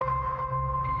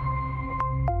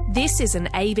This is an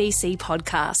ABC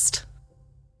podcast.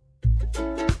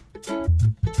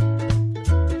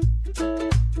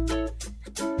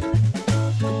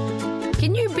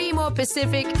 Can you be more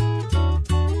Pacific?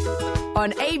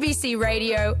 On ABC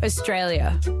Radio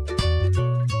Australia.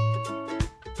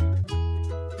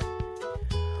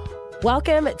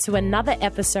 Welcome to another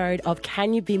episode of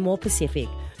Can You Be More Pacific,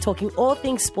 talking all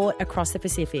things sport across the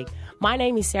Pacific. My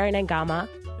name is Sarah Nangama.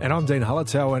 And I'm Dean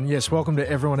Hallertau, and yes, welcome to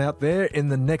everyone out there. In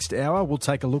the next hour, we'll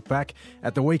take a look back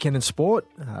at the weekend in sport.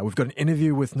 We've got an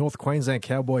interview with North Queensland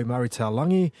cowboy Murray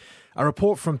Taulagi, a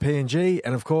report from PNG,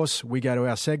 and of course, we go to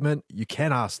our segment, You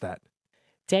Can Ask That.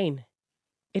 Dean,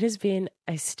 it has been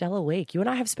a stellar week. You and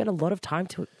I have spent a lot of time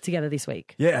together this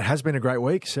week. Yeah, it has been a great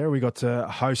week, Sarah. We got to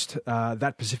host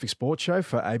That Pacific Sports Show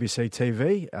for ABC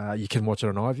TV. You can watch it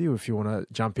on iView if you want to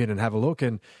jump in and have a look.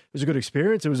 And it was a good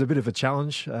experience. It was a bit of a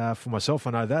challenge for myself,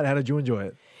 I know that. How did you enjoy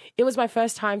it? It was my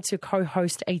first time to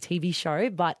co-host a TV show,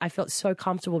 but I felt so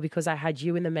comfortable because I had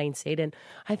you in the main seat. And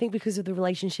I think because of the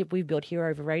relationship we've built here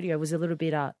over radio, it was a little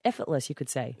bit effortless, you could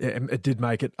say. Yeah, it did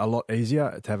make it a lot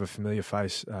easier to have a familiar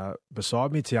face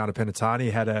beside me. Tiana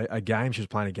Penatani had a game. She was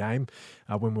playing a game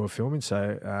when we were filming,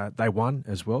 so they won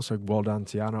as well. So well done,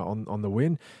 Tiana, on the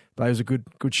win. But it was a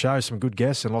good show, some good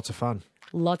guests and lots of fun.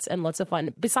 Lots and lots of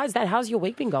fun. Besides that, how's your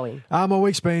week been going? My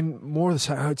week's been more of the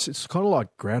same. It's kind of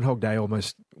like Groundhog Day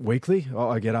almost weekly.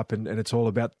 I get up and it's all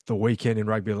about the weekend in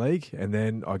rugby league, and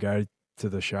then I go to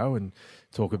the show and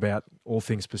talk about all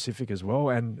things Pacific as well.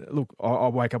 And look, I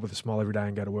wake up with a smile every day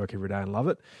and go to work every day and love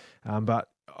it. But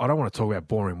I don't want to talk about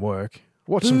boring work.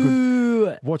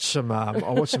 I watched some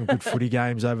good footy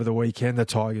games over the weekend. The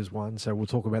Tigers won, so we'll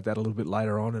talk about that a little bit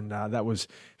later on. And that was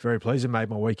very pleasing, made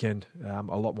my weekend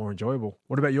a lot more enjoyable.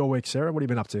 What about your week, Sarah? What have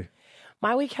you been up to?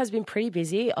 My week has been pretty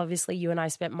busy. Obviously, you and I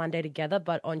spent Monday together,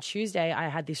 but on Tuesday, I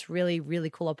had this really,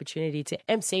 really cool opportunity to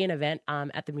MC an event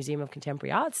at the Museum of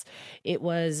Contemporary Arts. It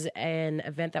was an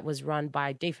event that was run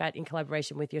by DFAT in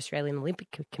collaboration with the Australian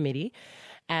Olympic Committee.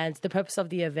 And the purpose of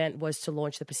the event was to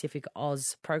launch the Pacific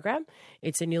Oz program.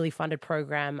 It's a newly funded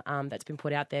program that's been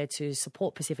put out there to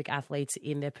support Pacific athletes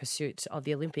in their pursuit of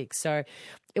the Olympics. So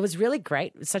it was really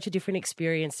great. It was such a different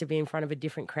experience to be in front of a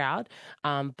different crowd.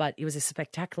 But it was a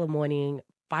spectacular morning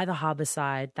by the harbour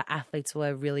side. The athletes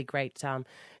were really great to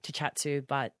chat to.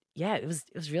 But yeah, it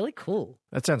was really cool.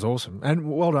 That sounds awesome.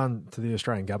 And well done to the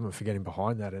Australian government for getting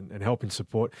behind that and helping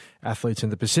support athletes in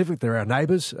the Pacific. They're our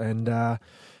neighbours, and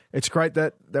it's great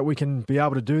that we can be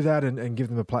able to do that and give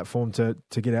them a platform to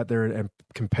get out there and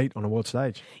compete on a world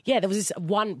stage. Yeah, there was this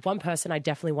one person I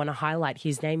definitely want to highlight.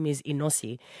 His name is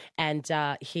Inosi, and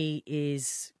he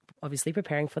is obviously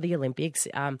preparing for the Olympics,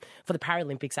 for the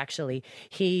Paralympics, actually.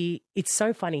 It's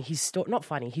so funny. His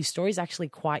story is actually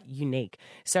quite unique.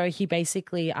 So he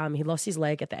basically, he lost his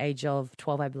leg at the age of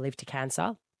 12, I believe, to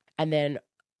cancer. And then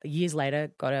years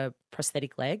later, got a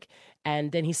prosthetic leg,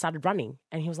 and then he started running.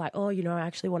 And he was like, I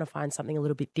actually want to find something a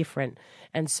little bit different.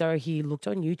 And so he looked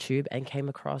on YouTube and came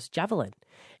across javelin.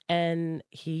 And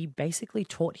he basically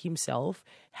taught himself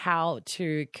how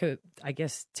to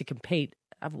compete.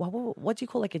 What do you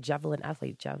call like a javelin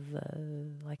athlete?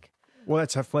 Well,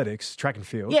 that's athletics, track and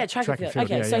field. Yeah, track and field.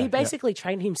 Okay, so he basically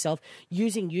trained himself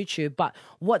using YouTube. But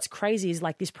what's crazy is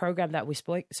like this program that we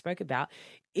spoke about,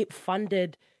 it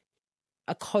funded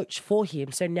a coach for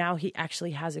him. So now he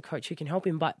actually has a coach who can help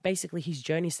him. But basically his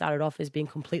journey started off as being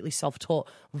completely self-taught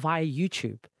via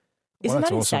YouTube. Isn't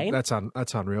that insane? Awesome.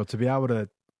 That's unreal. To be able to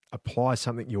apply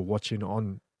something you're watching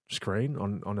on screen,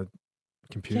 on a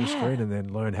computer screen, and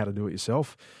then learn how to do it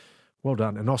yourself. Well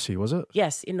done. Inosi, was it?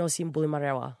 Yes, Inosi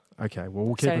Bulimarewa. Okay, well,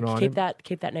 we'll keep an eye on him.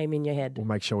 Keep that name in your head. We'll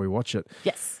make sure we watch it.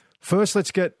 Yes. First,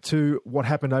 let's get to what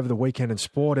happened over the weekend in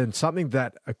sport and something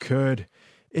that occurred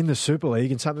in the Super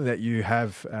League and something that you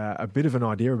have a bit of an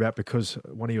idea about because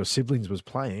one of your siblings was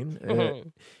playing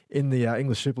in the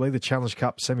English Super League, the Challenge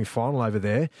Cup semi-final over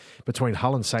there between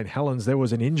Hull and St Helens. There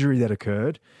was an injury that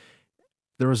occurred.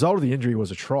 The result of the injury was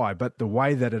a try, but the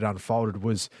way that it unfolded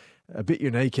was a bit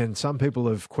unique, and some people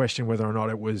have questioned whether or not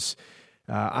it was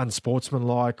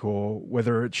unsportsmanlike or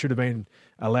whether it should have been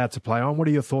allowed to play on. What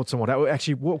are your thoughts on what happened?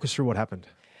 Actually, walk us through what happened.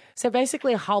 So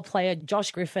basically, a Hull player,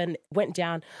 Josh Griffin, went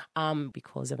down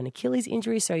because of an Achilles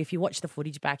injury. So if you watch the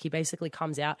footage back, he basically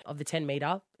comes out of the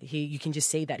 10-metre. You can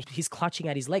just see that he's clutching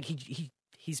at his leg.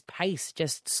 His pace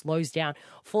just slows down,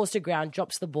 falls to ground,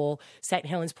 drops the ball. St.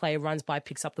 Helens player runs by,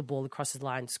 picks up the ball, across the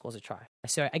line, scores a try.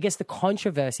 So I guess the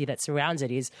controversy that surrounds it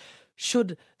is,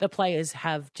 should the players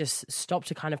have just stopped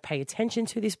to kind of pay attention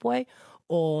to this boy,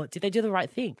 or did they do the right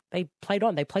thing? They played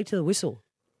on. They played to the whistle.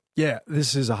 Yeah,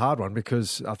 this is a hard one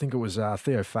because I think it was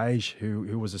Theo Fage,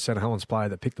 who was a St. Helens player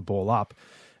that picked the ball up.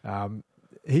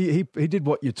 He did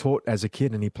what you taught as a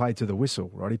kid, and he played to the whistle,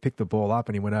 right? He picked the ball up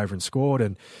and he went over and scored.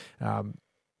 And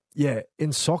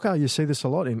in soccer, you see this a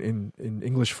lot. In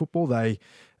English football, they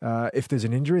if there's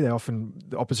an injury, the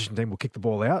opposition team will kick the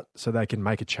ball out so they can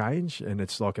make a change, and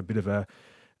it's like a bit of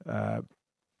an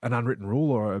unwritten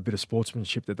rule or a bit of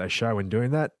sportsmanship that they show in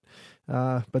doing that.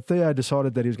 But Theo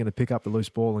decided that he was going to pick up the loose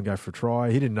ball and go for a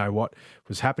try. He didn't know what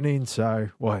was happening, I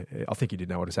think he did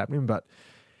know what was happening, but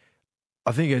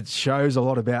I think it shows a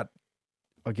lot about,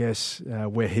 I guess,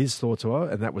 where his thoughts were,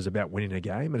 and that was about winning a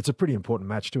game. And it's a pretty important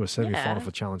match too, a semi-final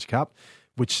for Challenge Cup,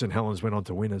 which St Helens went on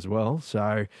to win as well.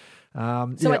 So,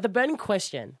 wait, the burning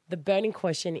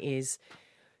question is,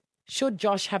 should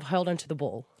Josh have held onto the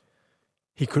ball?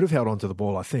 He could have held onto the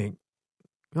ball, I think.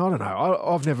 I don't know.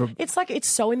 I've never... It's like, it's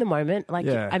so in the moment. Like,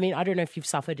 I mean, I don't know if you've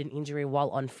suffered an injury while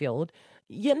on field.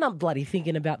 You're not bloody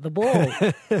thinking about the ball.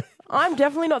 I'm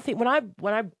definitely not thinking...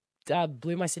 When I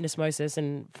blew my syndesmosis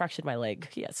and fractured my leg.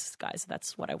 Yes, guys,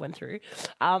 that's what I went through.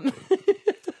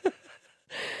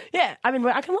 Yeah, I mean,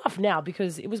 I can laugh now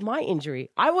because it was my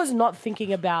injury. I was not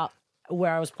thinking about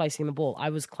where I was placing the ball. I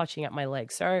was clutching at my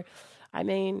leg. So, I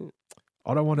mean...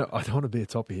 I don't want to be a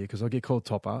topper here because I get called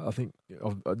Topper. I think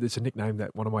it's a nickname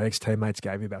that one of my ex-teammates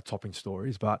gave me about topping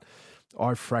stories, but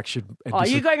I fractured...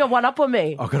 you're going a one-up on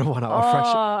me? I got a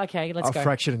one-up. Okay, let's go. I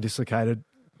fractured and dislocated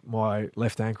my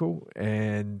left ankle,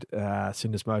 and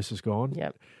syndesmosis gone.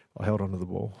 Yep. I held onto the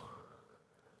ball.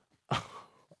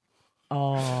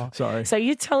 Oh, sorry. So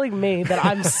you're telling me that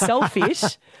I'm selfish?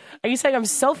 Are you saying I'm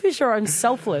selfish or I'm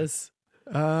selfless?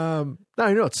 No,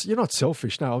 you're not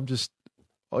selfish. No,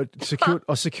 I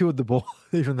secured the ball,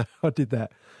 even though I did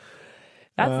that.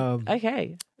 That's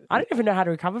okay. I don't even know how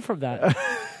to recover from that.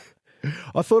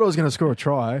 I thought I was going to score a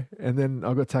try, and then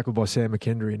I got tackled by Sam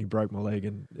McKendry, and he broke my leg,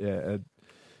 and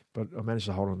but I managed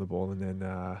to hold on the ball, and then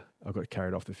I got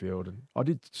carried off the field, and I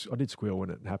did squeal when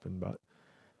it happened, but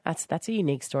that's a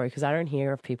unique story because I don't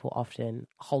hear of people often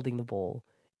holding the ball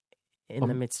in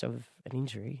the midst of an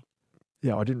injury.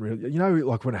 Yeah, I didn't really.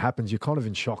 Like when it happens, you're kind of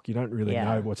in shock. You don't really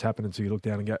know what's happened until you look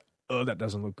down and go, "Oh, that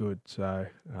doesn't look good." So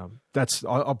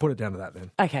I'll put it down to that then.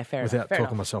 Okay, fair enough. Without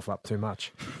talking myself up too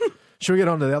much. Should we get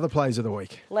on to the other plays of the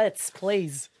week? Let's,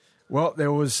 please. Well,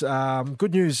 there was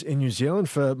good news in New Zealand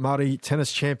for Māori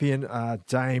tennis champion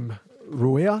Dame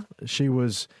Ruia. She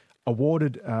was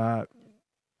awarded.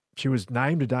 She was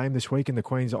named a Dame this week in the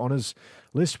Queen's Honours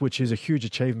list, which is a huge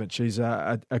achievement. She's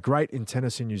a great in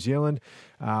tennis in New Zealand.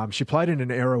 She played in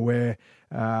an era where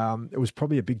it was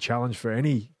probably a big challenge for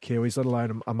any Kiwis, let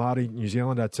alone a Māori New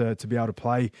Zealander, to be able to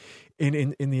play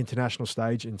in the international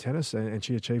stage in tennis, and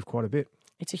she achieved quite a bit.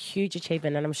 It's a huge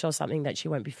achievement, and I'm sure something that she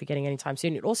won't be forgetting anytime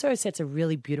soon. It also sets a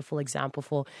really beautiful example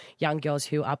for young girls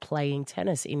who are playing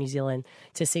tennis in New Zealand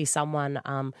to see someone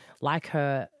like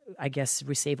her, I guess,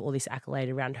 receive all this accolade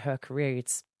around her career.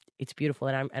 It's beautiful,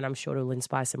 and I'm sure it will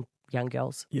inspire some young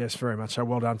girls. Yes, very much so.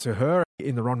 Well done to her.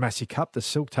 In the Ron Massey Cup, the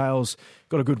Silktails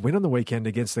got a good win on the weekend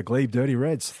against the Glebe Dirty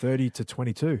Reds,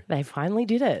 30-22. They finally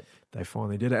did it. They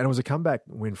finally did it. And it was a comeback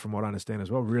win from what I understand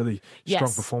as well. Really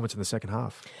strong performance in the second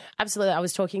half. Absolutely. I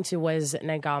was talking to Wes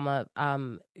Nagama,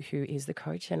 who is the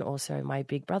coach and also my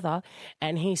big brother,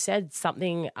 and he said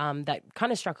something that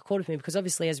kind of struck a chord with me because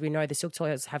obviously, as we know, the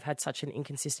Silktails have had such an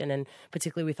inconsistent and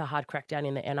particularly with a hard crackdown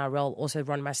in the NRL, also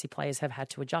Ron Massey players have had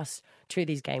to adjust to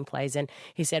these gameplays. And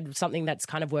he said something that's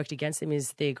kind of worked against him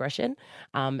is the aggression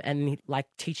and like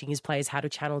teaching his players how to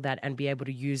channel that and be able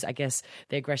to use, I guess,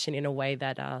 the aggression in a way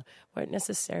that won't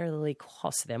necessarily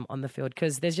cost them on the field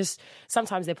because there's just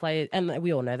sometimes they play, and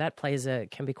we all know that players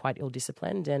can be quite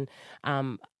ill-disciplined, and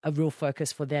a real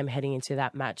focus for them heading into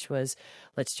that match was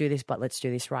let's do this, but let's do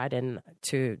this right, and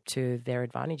to their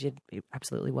advantage, it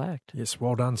absolutely worked. Yes,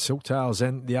 well done, Silktails.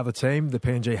 And the other team, the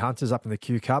PNG Hunters up in the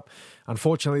Q Cup,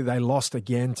 unfortunately they lost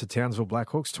again to Townsville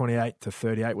Blackhawks.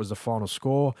 28-38 was the final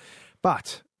score,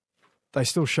 but they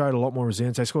still showed a lot more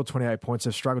resilience. They scored 28 points.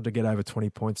 They've struggled to get over 20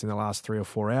 points in the last 3 or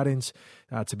 4 outings.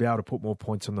 To be able to put more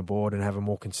points on the board and have a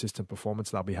more consistent performance,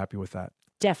 they'll be happy with that.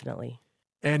 Definitely.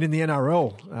 And in the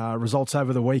NRL, results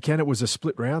over the weekend, it was a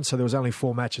split round, so there was only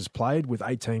 4 matches played with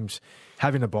 8 teams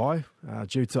having a bye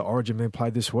due to Origin being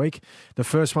played this week. The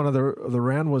first one of the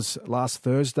round was last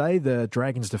Thursday. The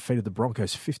Dragons defeated the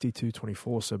Broncos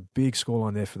 52-24, so big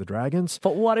scoreline there for the Dragons.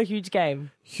 But what a huge game.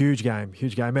 Huge game.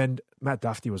 And Matt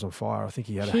Duffy was on fire. I think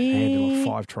he had a hand of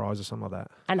 5 tries or something like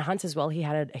that. And Hunt as well, he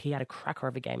had a cracker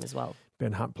of a game as well.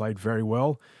 Ben Hunt played very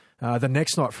well. The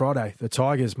next night, Friday, the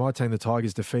Tigers, my team, the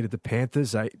Tigers, defeated the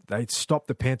Panthers. They stopped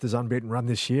the Panthers' unbeaten run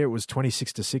this year. It was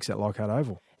 26-6 at Leichhardt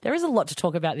Oval. There is a lot to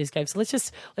talk about this game, so let's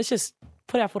just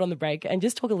put our foot on the brake and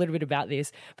just talk a little bit about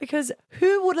this, because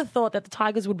who would have thought that the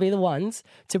Tigers would be the ones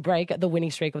to break the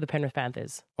winning streak of the Penrith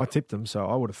Panthers? I tipped them, so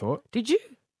I would have thought. Did you?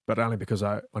 But only because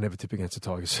I never tip against the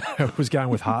Tigers. I was going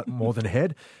with heart more than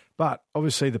head. But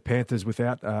obviously the Panthers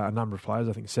without a number of players,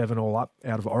 I think 7 all up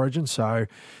out of Origin. So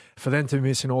for them to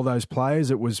miss in all those players,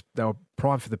 they were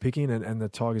prime for the picking, and the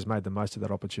Tigers made the most of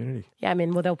that opportunity. Yeah, I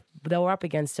mean, well, they were up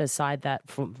against a side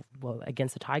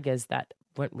against the Tigers that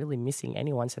weren't really missing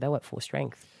anyone, so they were at full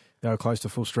strength. They were close to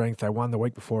full strength. They won the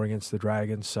week before against the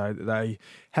Dragons, so they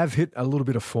have hit a little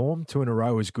bit of form. 2 in a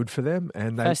row is good for them.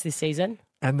 And First this season.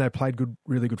 And they played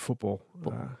really good football.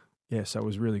 So it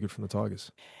was really good from the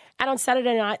Tigers. And on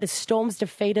Saturday night, the Storms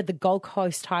defeated the Gold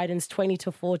Coast Titans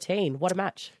 20-14. What a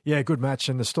match. Yeah, good match.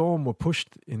 And the Storm were pushed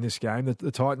in this game.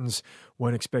 The Titans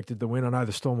weren't expected to win. I know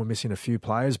the Storm were missing a few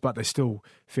players, but they're still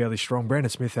fairly strong. Brandon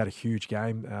Smith had a huge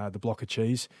game, the block of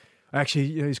cheese.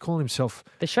 Actually, he's calling himself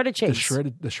the shredded cheese.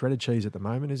 The shredded cheese at the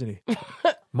moment, isn't he?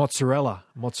 Mozzarella.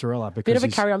 Because bit of a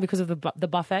carry on because of the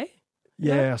buffet.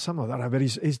 Yeah, something like that. But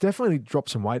he's definitely dropped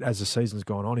some weight as the season's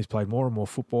gone on. He's played more and more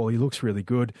football. He looks really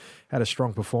good. Had a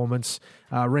strong performance.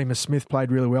 Remus Smith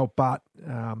played really well, but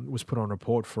was put on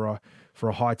report for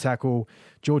a high tackle.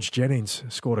 George Jennings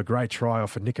scored a great try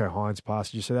off a Nico Hines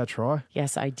pass. Did you see that try?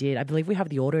 Yes, I did. I believe we have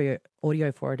the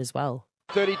audio for it as well.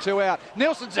 32 out.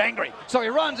 Nelson's angry, so he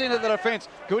runs into the defence.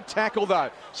 Good tackle, though.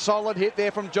 Solid hit there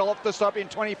from Jolliffe to stop in.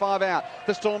 25 out.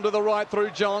 The Storm to the right through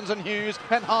Johns and Hughes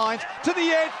and Hines to the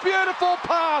edge. Beautiful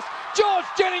pass. George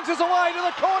Jennings is away to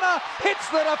the corner. Hits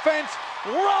the defence.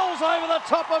 Rolls over the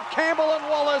top of Campbell and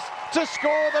Wallace to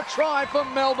score the try for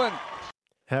Melbourne.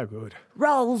 How good.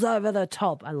 Rolls over the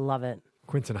top. I love it.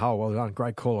 Quinton Hull, well done.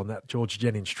 Great call on that George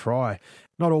Jennings try.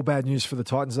 Not all bad news for the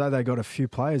Titans, though. They got a few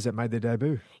players that made their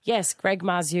debut. Yes, Greg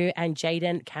Marzu and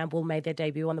Jaden Campbell made their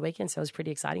debut on the weekend, so it was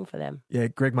pretty exciting for them. Yeah,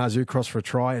 Greg Marzu crossed for a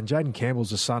try, and Jaden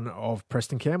Campbell's the son of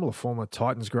Preston Campbell, a former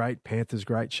Titans great, Panthers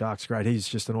great, Sharks great. He's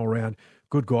just an all-round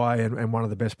good guy and one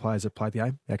of the best players that played the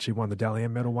game. He actually won the Dally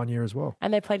M medal one year as well.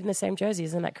 And they played in the same jersey,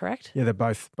 isn't that correct? Yeah, they're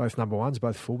both number ones,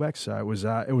 both fullbacks. So it was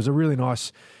a really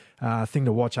nice thing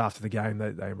to watch after the game.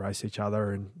 They embraced each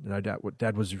other, and no doubt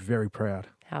Dad was very proud.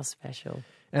 How special.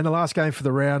 And the last game for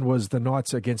the round was the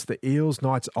Knights against the Eels.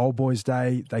 Knights Old Boys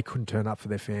Day. They couldn't turn up for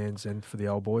their fans and for the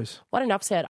Old Boys. What an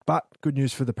upset. But good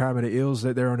news for the Parramatta Eels,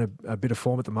 that they're on a bit of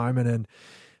form at the moment, and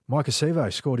Mike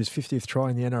Acevo scored his 50th try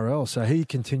in the NRL, so he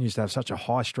continues to have such a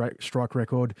high strike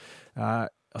record. I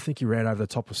think he ran over the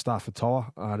top of Stafford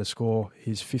Toa to score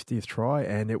his 50th try,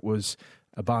 and it was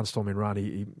a barnstorming run.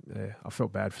 I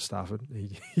felt bad for Stafford.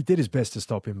 He did his best to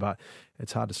stop him, but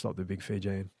it's hard to stop the big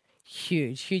Fijian.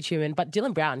 Huge human. But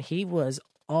Dylan Brown, he was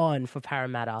on for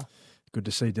Parramatta. Good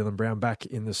to see Dylan Brown back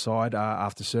in the side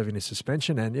after serving his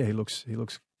suspension, and yeah, he looks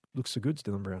the goods,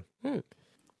 Dylan Brown.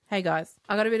 Hey guys,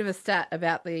 I got a bit of a stat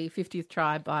about the 50th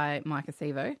try by Mike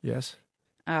Acevo. Yes.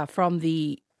 From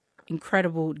the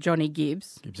incredible Johnny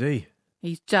Gibbs. Gibbsy.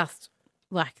 He's just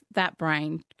like, that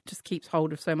brain just keeps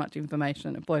hold of so much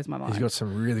information. It blows my mind. He's got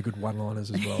some really good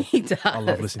one-liners as well. He does. I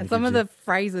love listening and to some of Gibbsy. the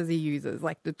phrases he uses,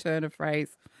 like the turn of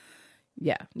phrase.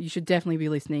 Yeah, you should definitely be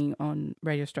listening on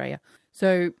Radio Australia.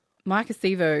 So Mike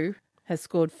Acevo has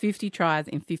scored 50 tries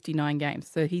in 59 games.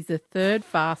 So he's the third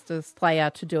fastest player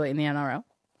to do it in the NRL,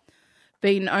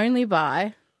 beaten only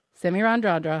by Semi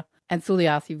Radradra and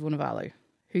Suliasi Vunivalu,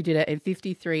 who did it in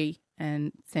 53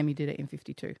 and Semi did it in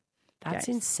 52. That's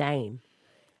games. insane.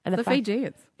 And The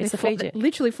Fijians. It's the Fijians.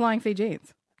 Literally flying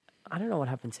Fijians. I don't know what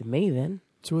happened to me then.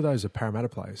 2 of those are Parramatta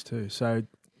players too. So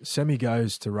Semi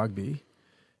goes to rugby,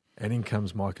 and in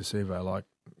comes Mike Acevo. Like,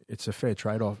 it's a fair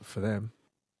trade-off for them.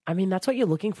 I mean, that's what you're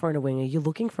looking for in a winger. You're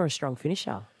looking for a strong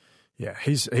finisher. Yeah,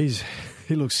 he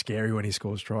looks scary when he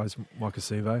scores tries, Mike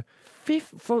Acevo. Played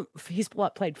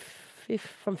fifth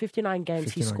from 59 games.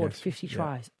 He 59 scored games. 50 Yeah.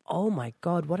 tries. Oh my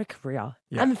God, what a career!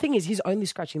 Yeah. And the thing is, he's only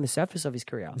scratching the surface of his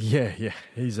career. Yeah.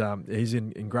 He's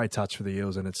in great touch for the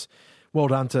Eels, and it's well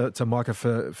done to Micah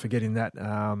for getting that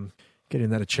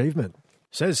achievement.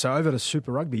 So over to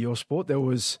Super Rugby, your sport.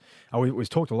 We've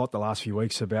talked a lot the last few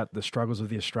weeks about the struggles of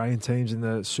the Australian teams in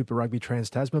the Super Rugby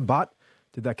Trans-Tasman, but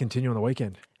did that continue on the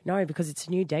weekend? No, because it's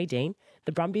a new day, Dean.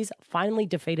 The Brumbies finally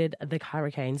defeated the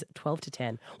Hurricanes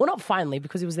 12-10. Well, not finally,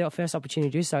 because it was their first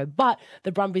opportunity to do so, but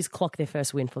the Brumbies clocked their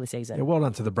first win for the season. Yeah, well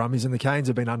done to the Brumbies, and the Canes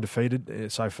have been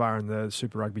undefeated so far in the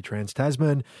Super Rugby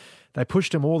Trans-Tasman. They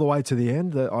pushed them all the way to the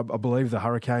end. I believe the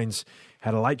Hurricanes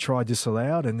had a late try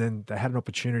disallowed, and then they had an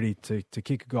opportunity to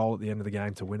kick a goal at the end of the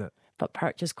game to win it. But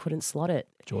Parrott just couldn't slot it.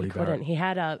 Geordie He couldn't. Barrett. He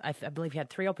had, I believe he had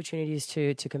 3 opportunities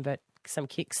to convert some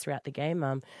kicks throughout the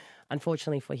game.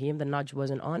 Unfortunately for him, the nudge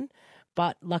wasn't on.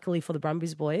 But luckily for the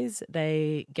Brumbies boys,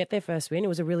 they get their first win. It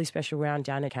was a really special round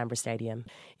down at Canberra Stadium.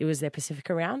 It was their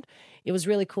Pacifica round. It was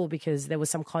really cool because there was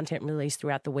some content released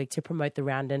throughout the week to promote the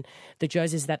round, and the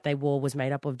jerseys that they wore was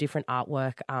made up of different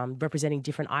artwork representing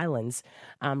different islands,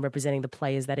 representing the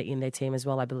players that are in their team as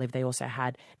well. I believe they also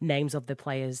had names of the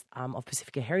players of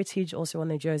Pacifica heritage also on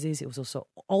their jerseys. It was also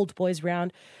old boys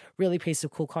round. Really piece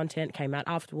of cool content came out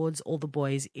afterwards. All the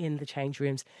boys in the change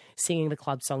rooms singing the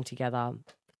club song together.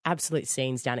 Absolute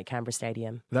scenes down at Canberra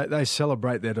Stadium. They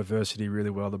celebrate their diversity really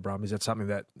well, the Brumbies. That's something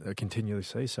that I continually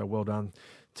see, so well done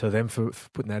to them for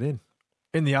putting that in.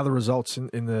 In the other results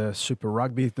in the Super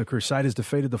Rugby, the Crusaders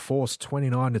defeated the Force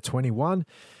 29-21.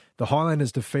 The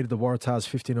Highlanders defeated the Waratahs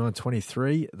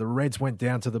 59-23. The Reds went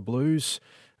down to the Blues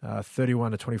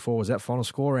 31-24 was that final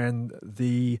score, and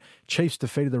the Chiefs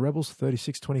defeated the Rebels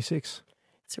 36-26.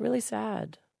 It's really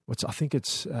sad. I think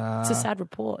it's a sad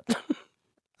report.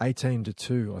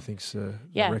 18-2, I think. The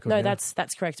record no, now.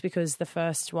 that's correct, because the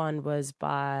first one was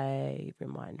by,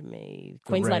 remind me,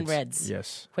 Queensland Reds.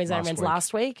 Yes. Queensland Reds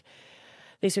last week.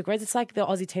 This week Reds, it's like the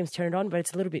Aussie teams turned it on, but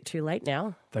it's a little bit too late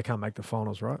now. They can't make the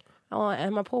finals, right? Oh,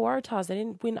 and my poor Waratahs, they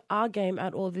didn't win our game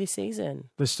at all this season.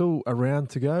 They're still a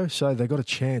round to go, so they've got a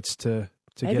chance to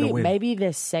get a win. Maybe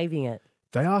they're saving it.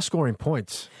 They are scoring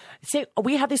points. See,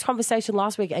 we had this conversation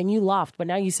last week and you laughed, but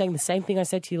now you're saying the same thing I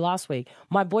said to you last week.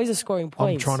 My boys are scoring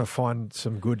points. I'm trying to find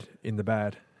some good in the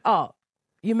bad. Oh,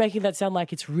 you're making that sound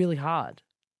like it's really hard.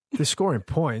 They're scoring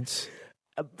points,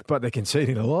 but they're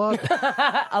conceding a lot.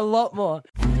 A lot more.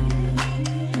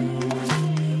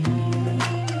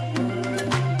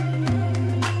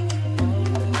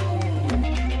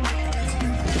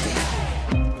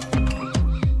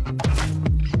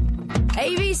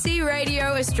 ABC Radio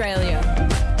Australia.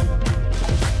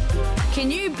 Can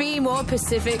you be more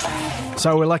Pacific?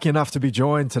 So we're lucky enough to be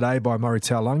joined today by Murray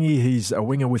Taulagi. He's a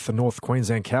winger with the North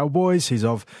Queensland Cowboys. He's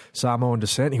of Samoan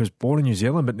descent. He was born in New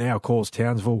Zealand but now calls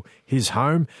Townsville his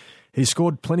home. He's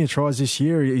scored plenty of tries this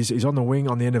year. He's on the wing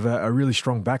on the end of a really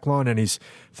strong backline, and he's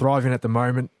thriving at the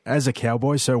moment as a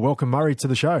Cowboy. So welcome, Murray, to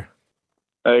the show.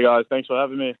 Hey guys, thanks for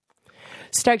having me.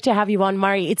 Stoked to have you on,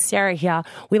 Murray. It's Sarah here.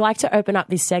 We like to open up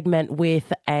this segment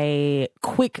with a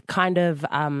quick kind of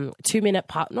 2-minute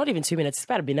part, not even 2 minutes, it's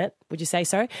about a minute, would you say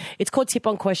so? It's called Tip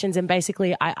on Questions, and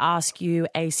basically I ask you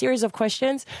a series of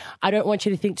questions. I don't want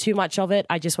you to think too much of it.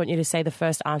 I just want you to say the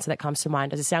first answer that comes to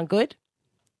mind. Does it sound good?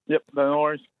 Yep, no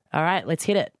worries. All right, let's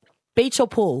hit it. Beach or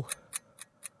pool?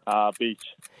 Beach.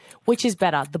 Which is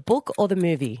better, the book or the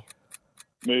movie?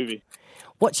 Movie.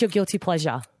 What's your guilty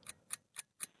pleasure?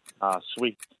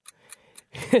 Sweet.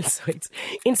 Sweet.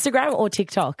 Instagram or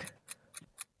TikTok?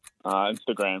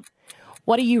 Instagram.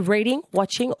 What are you reading,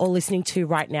 watching, or listening to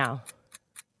right now?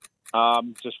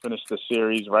 Just finished the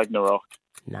series Ragnarok.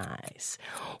 Nice.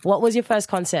 What was your first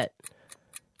concert?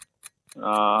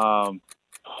 Wouldn't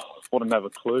have a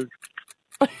clue.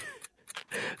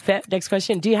 Fair. Next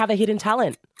question. Do you have a hidden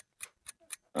talent?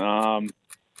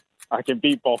 I can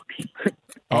beatbox.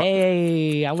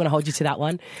 Hey, I'm going to hold you to that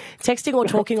one. Texting or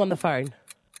talking on the phone?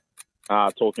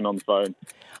 Talking on the phone.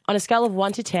 On a scale of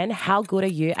 1 to 10, how good are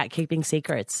you at keeping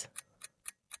secrets?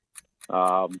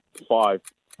 5.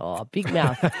 Oh, big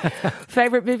mouth.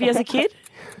 Favorite movie as a kid?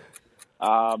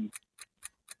 Favorite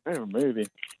movie?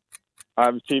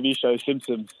 TV show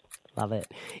Simpsons. Love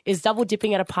it. Is double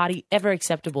dipping at a party ever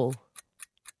acceptable?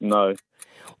 No.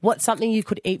 What's something you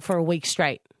could eat for a week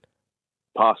straight?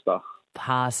 Pasta.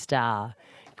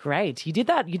 Great. You did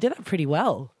that pretty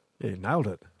well. Yeah, you nailed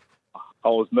it. I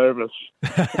was nervous.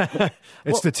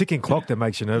 It's the ticking clock that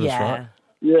makes you nervous, right?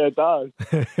 Yeah, it does.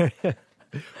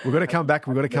 We've got to come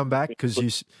back because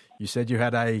you said you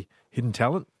had a hidden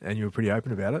talent and you were pretty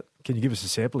open about it. Can you give us a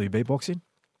sample of your beatboxing?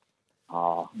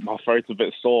 My throat's a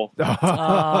bit sore.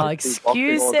 Oh, excuses.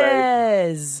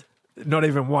 Not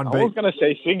even one beat. I was going to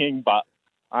say singing, but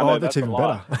I know that's even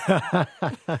better.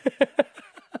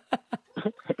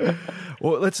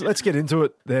 Well, let's get into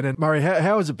it then. And Murray,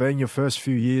 how has it been your first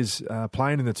few years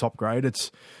playing in the top grade?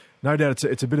 It's no doubt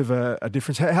it's a bit of a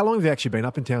difference. How long have you actually been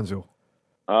up in Townsville?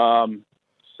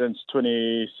 Since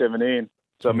 2017.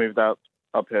 So I moved up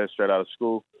here straight out of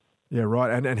school. Yeah,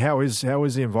 right. And how is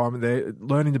the environment there?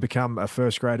 Learning to become a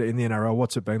first grader in the NRL,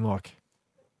 what's it been like?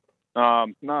 No,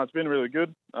 it's been really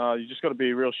good. You just got to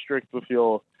be real strict with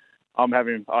your. I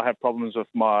have problems with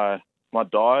my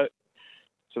diet.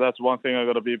 So that's one thing I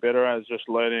got to be better at, is just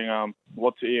learning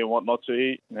what to eat and what not to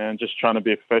eat, and just trying to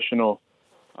be a professional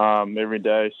every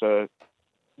day. So,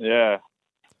 yeah,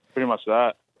 pretty much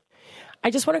that.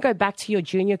 I just want to go back to your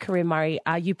junior career, Murray.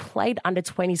 You played under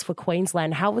 20s for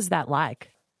Queensland. How was that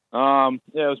like? Yeah,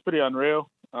 it was pretty unreal.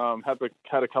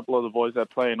 Had a couple of the boys that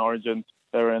play in Origin.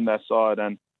 They were in that side,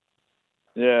 and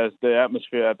the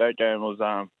atmosphere at that game was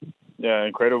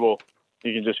incredible.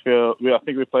 You can just feel. I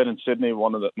think we played in Sydney,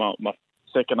 my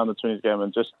second under-20s game,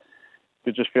 and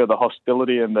could just feel the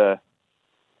hostility and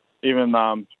even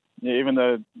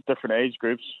the different age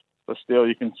groups, but still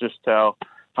you can just tell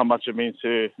how much it means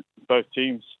to both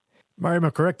teams. Murray, am I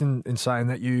correct in saying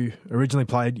that you originally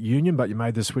played Union, but you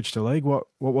made the switch to League? What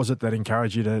was it that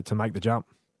encouraged you to make the jump?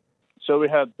 So we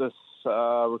had this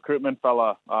recruitment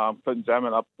fella, Clinton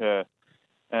Zaman, up here,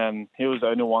 and he was the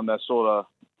only one that sort of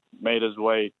made his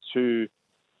way to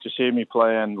see me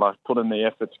play and like put in the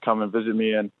effort to come and visit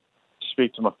me and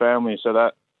speak to my family. So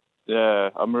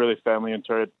I'm a really family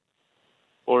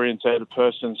orientated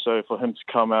person. So for him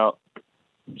to come out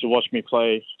to watch me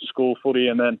play school footy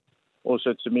and then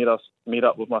also to meet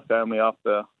up with my family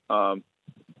after,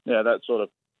 that sort of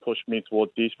pushed me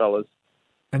towards these fellas.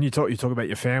 And you talk about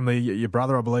your family. Your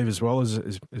brother, I believe, as well,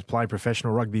 is playing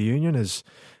professional rugby union.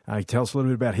 Tell us a little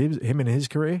bit about him and his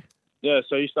career. Yeah,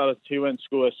 so he went to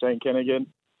school at St. Kennigan,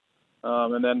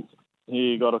 and then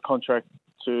he got a contract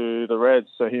to the Reds,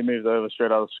 so he moved over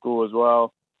straight out of school as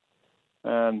well.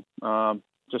 And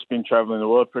just been travelling the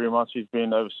world pretty much. He's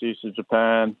been overseas to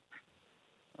Japan,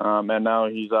 and now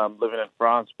he's living in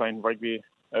France, playing rugby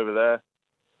over there.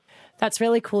 That's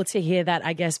really cool to hear that.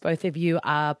 I guess both of you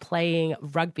are playing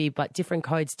rugby, but different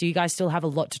codes. Do you guys still have a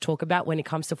lot to talk about when it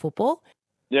comes to football?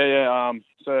 Yeah.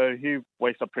 So he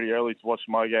wakes up pretty early to watch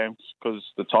my games because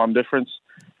the time difference,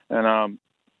 and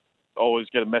always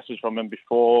get a message from him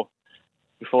before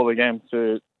the game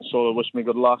to sort of wish me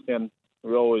good luck. And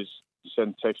we always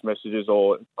send text messages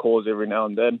or calls every now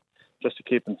and then just to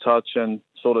keep in touch and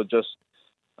sort of just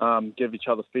give each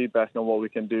other feedback on what we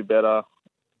can do better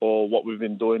or what we've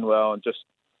been doing well, and just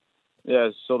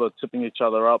sort of tipping each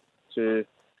other up to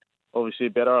obviously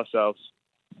better ourselves.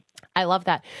 I love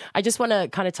that. I just want to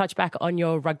kind of touch back on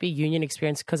your rugby union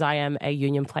experience because I am a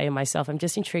union player myself. I'm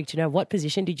just intrigued to know, what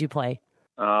position did you play?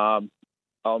 I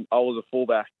was a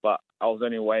fullback, but I was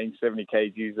only weighing 70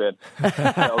 kgs then.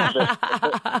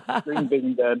 I was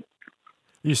big then.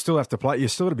 You still have to play. You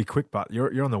still got to be quick, but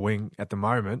you're on the wing at the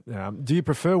moment. Do you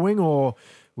prefer wing, or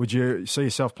would you see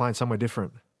yourself playing somewhere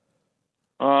different?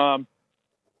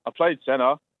 I played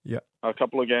centre. Yeah, a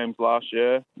couple of games last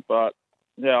year, but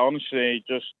honestly,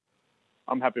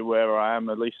 I'm happy where I am.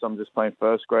 At least I'm just playing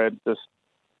first grade.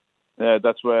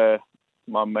 That's where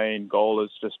my main goal is,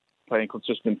 just playing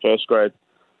consistent first grade,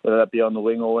 whether that be on the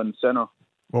wing or in centre.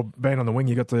 Well, being on the wing,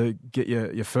 you got to get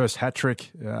your first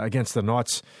hat-trick against the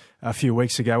Knights a few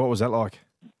weeks ago. What was that like?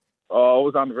 Oh, it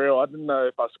was unreal. I didn't know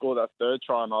if I scored that third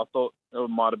try, and I thought it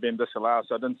might have been disallowed,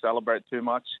 so I didn't celebrate too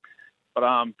much. But,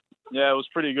 it was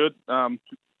pretty good.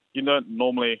 You don't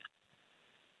normally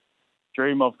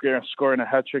dream of scoring a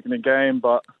hat-trick in a game,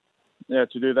 but,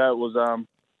 to do that was,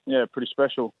 pretty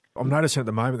special. I'm noticing at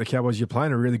the moment, the Cowboys, you're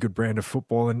playing a really good brand of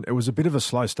football, and it was a bit of a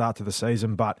slow start to the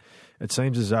season, but it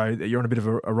seems as though you're on a bit of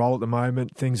a roll at the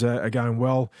moment. Things are going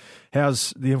well.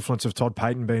 How's the influence of Todd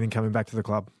Payten been in coming back to the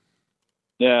club?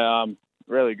 Yeah,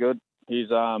 really good. He's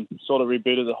sort of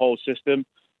rebooted the whole system.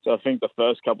 So I think the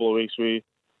first couple of weeks we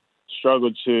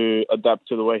struggled to adapt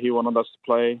to the way he wanted us to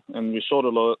play, and we sort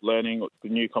of learning the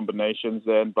new combinations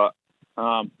then. But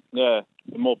the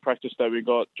more practice that we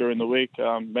got during the week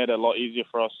made it a lot easier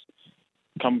for us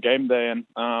come game day.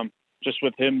 And just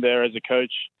with him there as a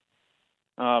coach,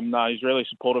 he's really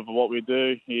supportive of what we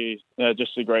do. He's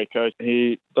just a great coach.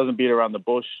 He doesn't beat around the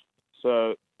bush.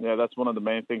 So that's one of the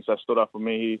main things that stood up for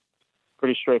me. He's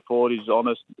pretty straightforward. He's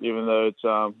honest, even though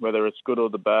it's whether it's good or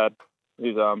the bad.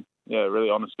 He's a really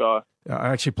honest guy. I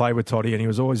actually played with Toddy, and he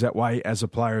was always that way as a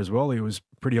player as well. He was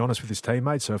pretty honest with his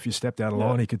teammates. So if you stepped out of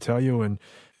line, he could tell you. And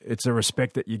it's a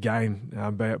respect that you gain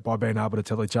by being able to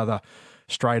tell each other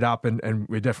straight up. And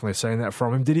we're definitely seeing that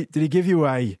from him. Did he give you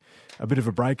a bit of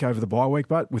a break over the bye week,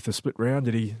 but with the split round?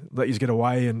 Did he let you get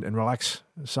away and relax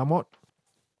somewhat?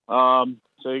 So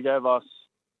he gave us.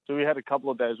 So we had a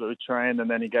couple of days where we trained, and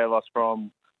then he gave us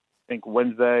from, I think,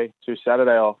 Wednesday to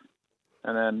Saturday off.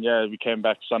 And then, we came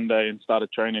back Sunday and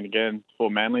started training again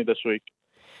for Manly this week.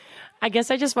 I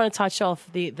guess I just want to touch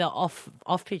off the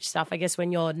off-pitch stuff. I guess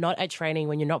when you're not at training,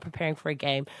 when you're not preparing for a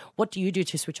game, what do you do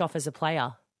to switch off as a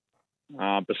player?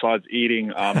 Besides eating,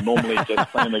 normally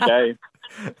just playing the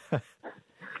game.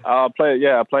 I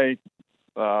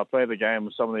play the game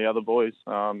with some of the other boys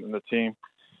in the team.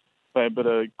 Play a bit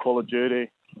of Call of Duty,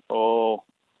 or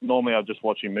normally I'm just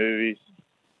watching movies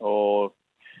or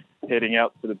heading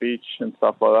out to the beach and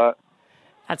stuff like that.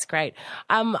 That's great.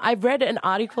 I read an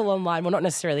article online, well, not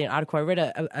necessarily an article, I read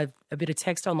a bit of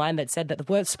text online that said that the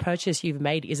worst purchase you've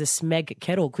made is a Smeg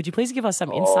kettle. Could you please give us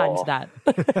some insight into that?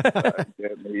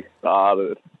 Get me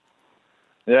started.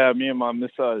 Yeah, me and my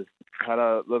missus had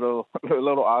a little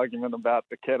argument about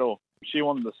the kettle. She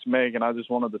wanted the Smeg and I just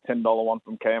wanted the $10 one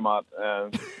from Kmart.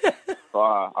 And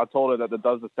I told her that it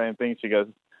does the same thing. She goes,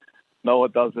 no,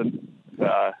 it doesn't.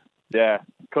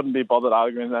 Couldn't be bothered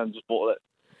arguing and just bought it.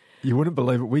 You wouldn't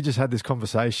believe it. We just had this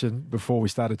conversation before we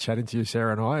started chatting to you,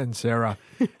 Sarah and I, and Sarah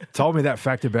told me that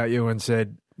fact about you and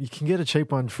said, you can get a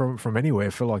cheap one from anywhere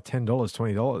for like $10,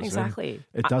 $20. Exactly.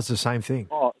 And it does the same thing.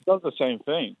 Oh, it does the same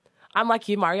thing. I'm like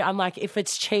you, Murray. I'm like, if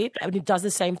it's cheap and it does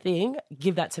the same thing,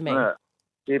 give that to me. Yeah.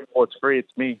 If it's free,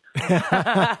 it's me.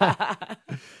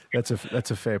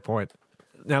 That's a fair point.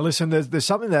 Now, listen, there's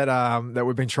something that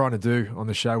we've been trying to do on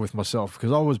the show with myself,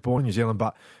 because I was born in New Zealand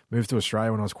but moved to Australia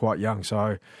when I was quite young.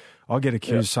 So I get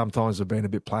accused sometimes of being a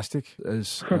bit plastic, as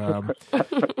some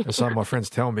of my friends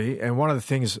tell me. And one of the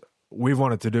things we've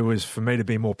wanted to do is for me to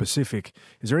be more Pacific.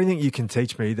 Is there anything you can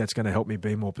teach me that's going to help me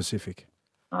be more Pacific?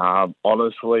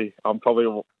 Honestly, I'm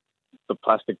probably the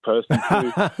plastic person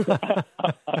too.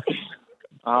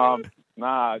 I'm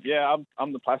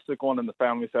the plastic one in the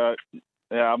family, so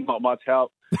yeah, I'm not much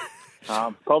help.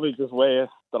 Probably just wear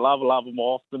the lava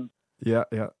more often. Yeah,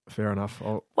 fair enough.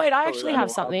 Wait, I actually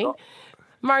have something.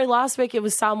 Murray, last week it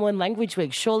was Samoan Language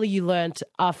Week. Surely you learnt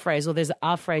our phrase, or there's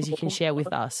our phrase you can share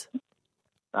with us.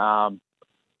 I've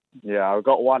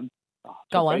got one.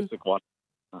 Go on. Basic one.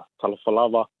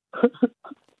 Talafalava.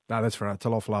 No, that's right.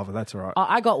 Talafalava, that's all right. Oh,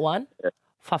 I got one. Yeah.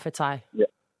 Whawhetai. Yeah.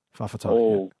 Whawhetai.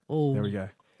 Oh. Yeah. There we go.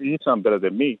 You sound better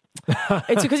than me.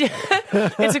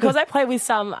 It's because I play with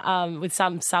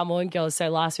some Samoan girls. So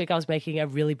last week I was making a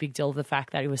really big deal of the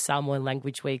fact that it was Samoan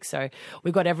Language Week. So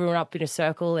we got everyone up in a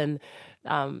circle and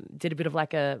did a bit of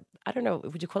like I don't know,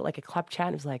 would you call it like a clap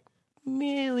chant? It was like,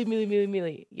 Millie, Millie, Millie,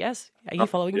 Millie. Yes? Are you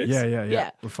following me? Yeah.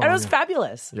 And it was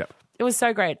fabulous. Yeah. It was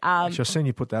so great. Actually, I've seen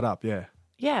you put that up, yeah.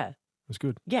 Yeah. It was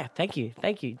good. Yeah, thank you.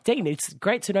 Dean, it's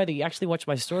great to know that you actually watch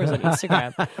my stories on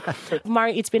Instagram.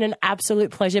 Murray, it's been an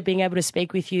absolute pleasure being able to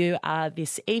speak with you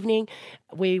this evening.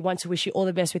 We want to wish you all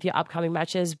the best with your upcoming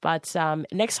matches, but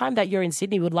next time that you're in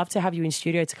Sydney, we'd love to have you in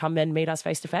studio to come and meet us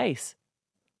face to face.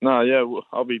 No, yeah,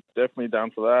 I'll be definitely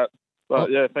down for that. But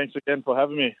thanks again for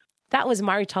having me. That was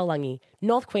Murray Taulagi,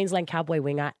 North Queensland Cowboy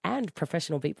winger and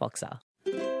professional beatboxer.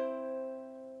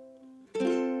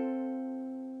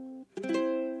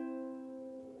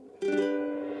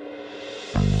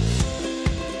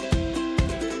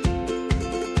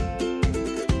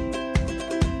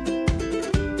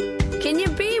 Can you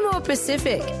be more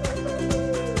Pacific?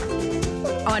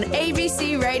 On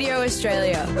ABC Radio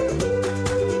Australia.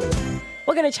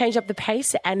 We're going to change up the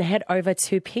pace and head over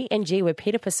to PNG, where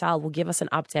Peter Pasal will give us an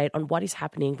update on what is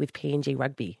happening with PNG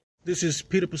Rugby. This is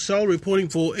Peter Pasal reporting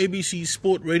for ABC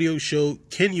Sport radio show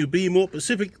Can You Be More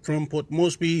Pacific from Port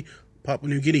Moresby, Papua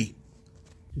New Guinea.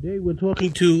 Today we're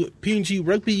talking to PNG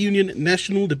Rugby Union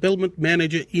National Development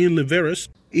Manager Ian Leveris.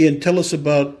 Ian, tell us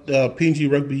about PNG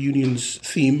Rugby Union's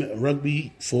theme,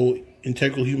 Rugby for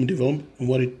Integral Human Development, and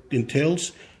what it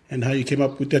entails, and how you came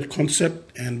up with that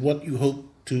concept, and what you hope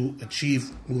to achieve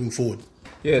moving forward.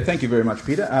 Yeah, thank you very much,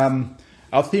 Peter.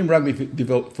 Our theme, Rugby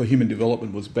for Human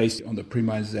Development, was based on the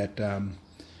premise that,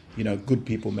 good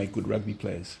people make good rugby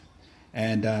players.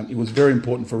 And it was very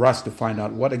important for us to find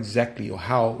out what exactly or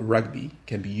how rugby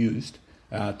can be used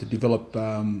to develop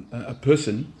a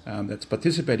person that's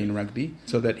participating in rugby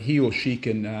so that he or she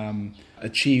can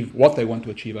achieve what they want to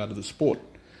achieve out of the sport.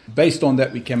 Based on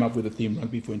that, we came up with the theme,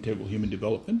 Rugby for Integral Human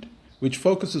Development, which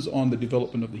focuses on the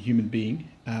development of the human being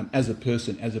as a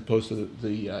person, as opposed to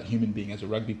the human being as a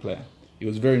rugby player. It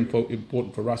was very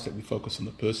important for us that we focus on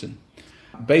the person.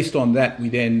 Based on that, we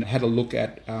then had a look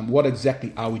at what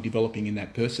exactly are we developing in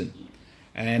that person.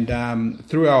 And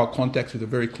through our contacts with a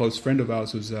very close friend of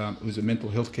ours who's a mental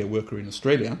health care worker in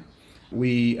Australia,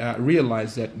 we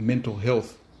realized that mental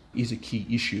health is a key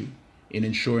issue in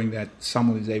ensuring that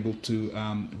someone is able to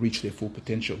reach their full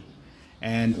potential.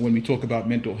 And when we talk about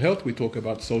mental health, we talk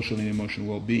about social and emotional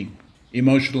well-being.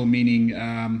 Emotional meaning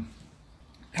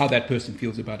how that person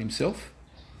feels about himself,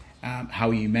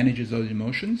 how he manages those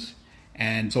emotions,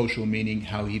 and social meaning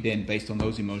how he then, based on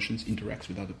those emotions, interacts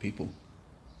with other people.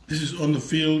 This is on the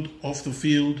field, off the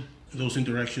field, those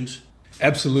interactions?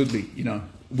 Absolutely.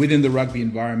 Within the rugby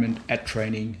environment, at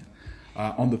training,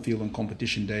 on the field on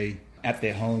competition day, at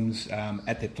their homes,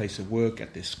 at their place of work,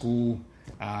 at their school,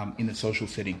 in a social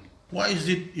setting. Why is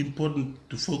it important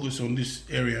to focus on this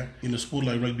area in a sport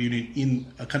like rugby union in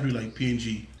a country like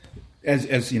PNG?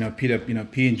 As you know, Peter,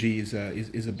 PNG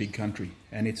is a big country,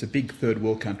 and it's a big third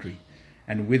world country.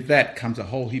 And with that comes a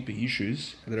whole heap of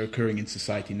issues that are occurring in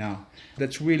society now.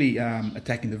 That's really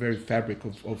attacking the very fabric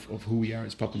of who we are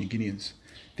as Papua New Guineans.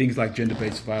 Things like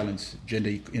gender-based violence,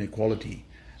 gender inequality,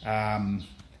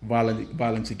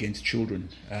 violence against children,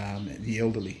 the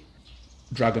elderly,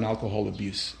 drug and alcohol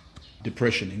abuse,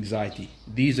 depression, anxiety.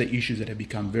 These are issues that have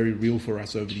become very real for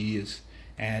us over the years.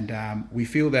 And we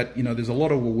feel that there's a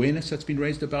lot of awareness that's been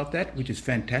raised about that, which is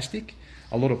fantastic.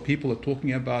 A lot of people are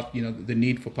talking about the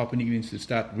need for Papua New Guineans to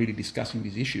start really discussing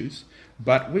these issues.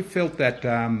 But we felt that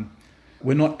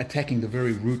we're not attacking the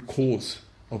very root cause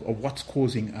of what's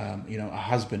causing a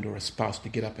husband or a spouse to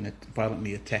get up and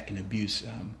violently attack and abuse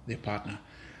their partner.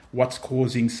 What's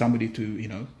causing somebody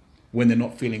to, when they're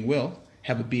not feeling well,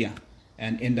 have a beer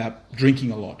and end up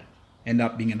drinking a lot, end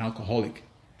up being an alcoholic.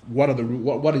 What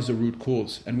is the root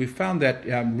cause? And we found that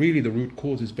really the root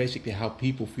cause is basically how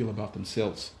people feel about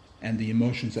themselves and the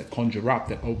emotions that conjure up,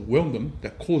 that overwhelm them,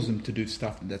 that cause them to do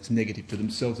stuff that's negative to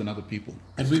themselves and other people.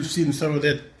 And we've seen some of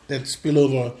that spill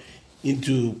over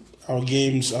into our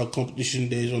games, our competition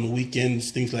days on the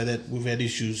weekends, things like that. We've had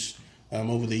issues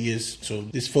over the years. So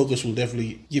this focus will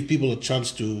definitely give people a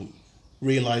chance to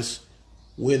realize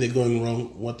where they're going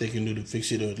wrong, what they can do to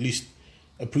fix it, or at least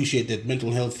appreciate that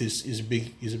mental health is a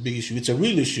big issue. It's a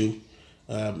real issue,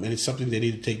 and it's something they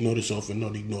need to take notice of and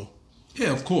not ignore.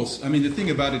 Yeah, of course. I mean, the thing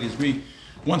about it is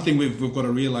one thing we've got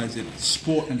to realize that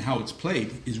sport and how it's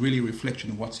played is really a reflection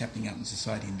of what's happening out in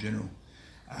society in general.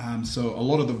 So a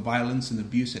lot of the violence and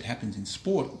abuse that happens in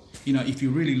sport, if you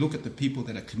really look at the people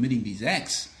that are committing these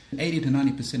acts, 80 to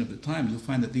 90% of the time, you'll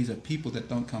find that these are people that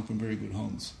don't come from very good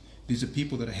homes. These are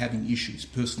people that are having issues,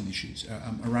 personal issues,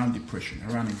 around depression,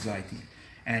 around anxiety.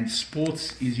 And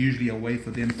sports is usually a way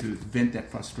for them to vent that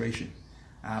frustration.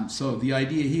 So the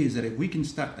idea here is that if we can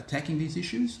start attacking these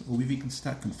issues, or if we can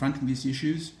start confronting these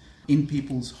issues in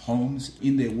people's homes,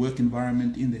 in their work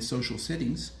environment, in their social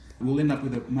settings, we'll end up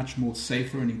with a much more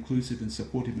safer and inclusive and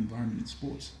supportive environment in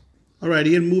sports. All right,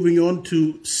 Ian, moving on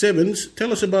to sevens.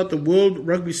 Tell us about the World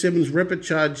Rugby Sevens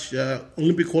Repechage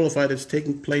Olympic qualifier that's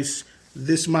taking place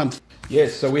this month.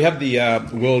 Yes, so we have the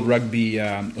World Rugby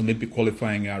Olympic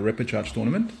qualifying Repechage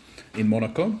tournament in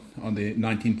Monaco on the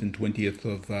 19th and 20th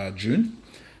of June.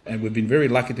 And we've been very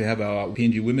lucky to have our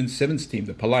PNG women's sevens team,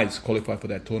 the Palites, qualify for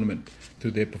that tournament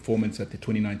through their performance at the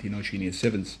 2019 Oceania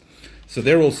Sevens. So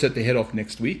they're all set to head off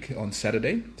next week on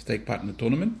Saturday to take part in the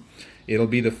tournament. It'll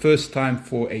be the first time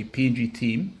for a PNG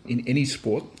team in any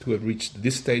sport to have reached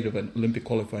this stage of an Olympic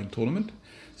qualifying tournament.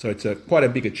 So it's quite a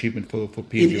big achievement for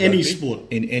PNG. In any sport?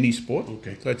 In any sport.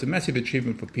 Okay. So it's a massive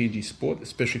achievement for PNG sport,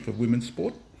 especially for women's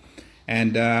sport.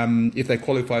 And if they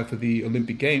qualify for the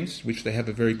Olympic Games, which they have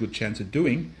a very good chance of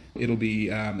doing, it'll be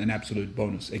an absolute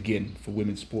bonus, again, for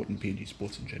women's sport and PNG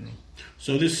sports in general.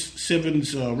 So this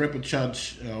sevens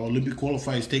Repechage Olympic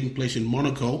qualifier is taking place in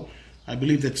Monaco. I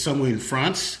believe that's somewhere in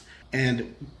France.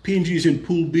 And PNG is in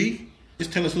Pool B.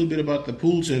 Just tell us a little bit about the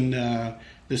pools and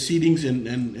the seedings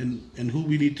and who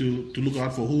we need to look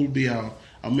out for. Who will be our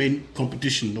main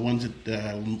competition, the ones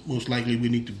that most likely we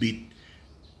need to beat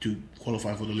to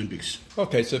qualify for the Olympics?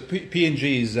 Okay, so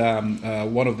PNG is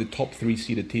one of the top 3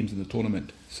 seeded teams in the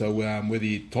tournament. So we're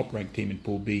the top ranked team in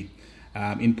Pool B.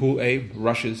 In Pool A,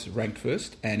 Russia's ranked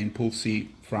first, and in Pool C,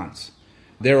 France.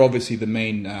 They're obviously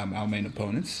our main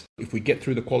opponents. If we get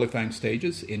through the qualifying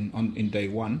stages in day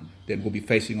one, then we'll be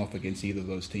facing off against either of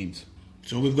those teams.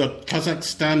 So we've got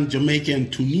Kazakhstan, Jamaica,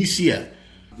 and Tunisia.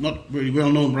 Not very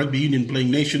well-known rugby union playing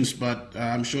nations, but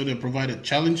I'm sure they'll provide a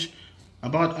challenge.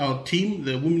 About our team,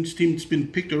 the women's team has been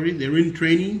picked already. They're in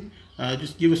training.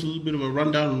 Just give us a little bit of a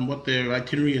rundown on what their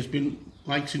itinerary has been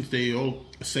like since they all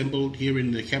assembled here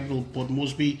in the capital, Port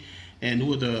Moresby, and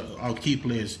who are our key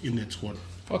players in that squad.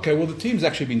 Okay, well, the team's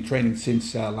actually been training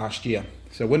since last year.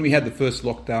 So when we had the first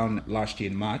lockdown last year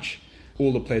in March,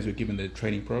 all the players were given their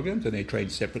training programs and they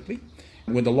trained separately.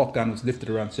 When the lockdown was lifted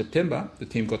around September, the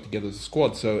team got together as a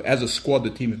squad. So as a squad, the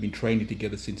team have been training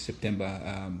together since September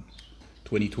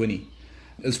 2020.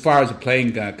 As far as the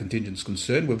playing contingent is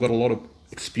concerned, we've got a lot of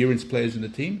experienced players in the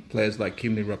team. Players like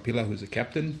Kimberly Rapila, who's a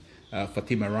captain,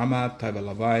 Fatima Rama, Taiva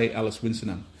Lavai, Alice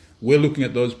Winsenham. We're looking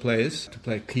at those players to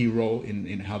play a key role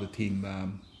in how the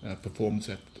team performs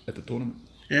at the tournament.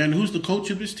 And who's the coach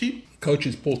of this team? Coach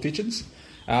is Paul Titchens.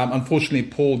 Unfortunately,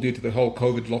 Paul, due to the whole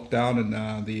COVID lockdown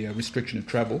and the restriction of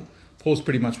travel, Paul's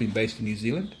pretty much been based in New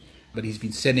Zealand, but he's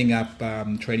been setting up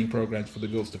training programs for the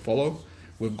girls to follow.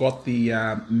 We've got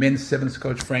the men's sevens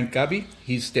coach, Frank Gabi.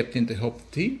 He's stepped in to help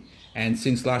the team. And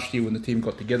since last year when the team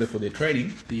got together for their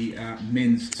training, the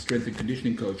men's strength and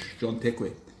conditioning coach, John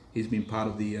Tekwe, he's been part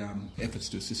of the efforts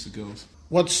to assist the girls.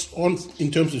 What's on in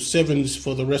terms of sevens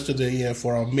for the rest of the year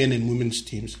for our men and women's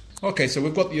teams? Okay, so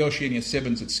we've got the Oceania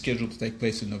Sevens that's scheduled to take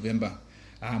place in November.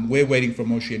 We're waiting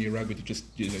from Oceania Rugby to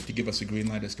just to give us a green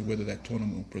light as to whether that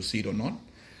tournament will proceed or not.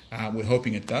 We're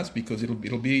hoping it does because it'll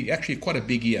be actually quite a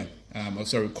big year.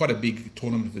 Quite a big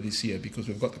tournament for this year because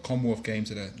we've got the Commonwealth Games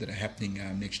that are happening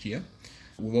next year.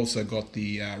 We've also got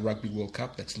the Rugby World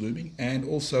Cup that's looming, and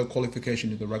also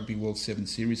qualification to the Rugby World 7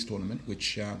 Series tournament,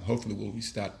 which hopefully will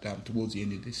restart towards the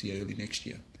end of this year, early next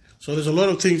year. So there's a lot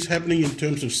of things happening in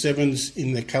terms of sevens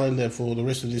in the calendar for the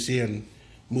rest of this year and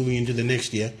moving into the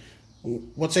next year.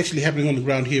 What's actually happening on the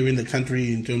ground here in the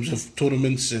country in terms of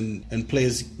tournaments and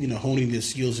players, honing their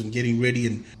skills and getting ready,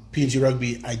 and PNG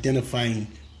Rugby identifying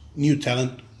new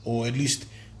talent, or at least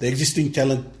the existing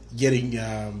talent getting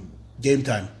game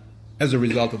time? As a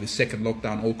result of the second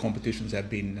lockdown, all competitions have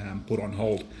been put on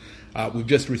hold. We've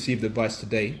just received advice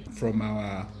today from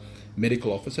our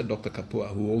medical officer, Dr.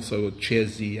 Kapua, who also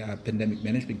chairs the Pandemic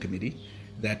Management Committee,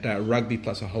 that rugby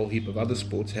plus a whole heap of other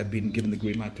sports have been given the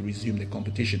green light to resume their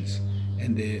competitions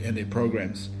and their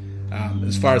programs.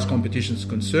 As far as competitions are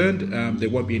concerned, there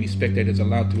won't be any spectators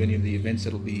allowed to any of the events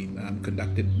that will be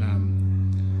conducted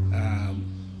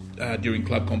during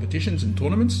club competitions and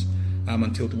tournaments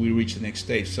until we reach the next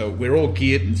stage. So we're all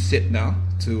geared and set now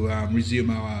to resume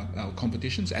our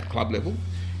competitions at club level,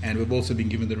 and we've also been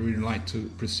given the green light to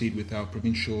proceed with our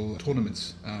provincial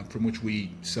tournaments from which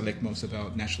we select most of our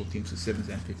national teams, the 7s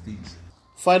and 15s.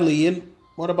 Finally, Ian,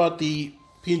 what about the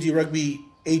PNG Rugby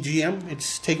AGM?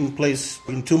 It's taking place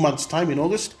in 2 months' time in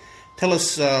August. Tell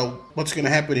us what's going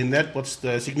to happen in that, what's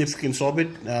the significance of it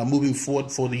moving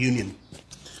forward for the union?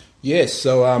 Yes,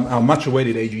 so our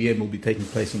much-awaited AGM will be taking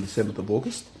place on the 7th of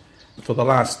August. For the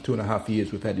last 2.5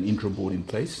 years, we've had an interim board in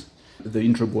place. The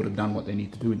interim board have done what they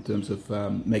need to do in terms of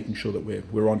making sure that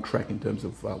we're on track in terms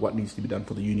of what needs to be done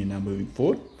for the union now moving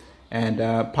forward. And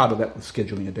part of that was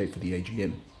scheduling a date for the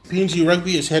AGM. PNG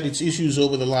Rugby has had its issues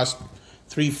over the last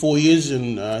 3-4 years,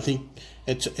 and I think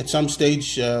at some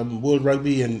stage World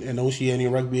Rugby and Oceania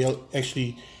Rugby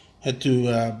actually had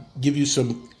to give you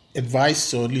some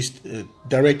advice, or at least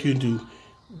direct you into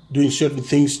doing certain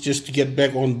things just to get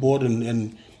back on board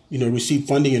and receive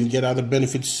funding and get other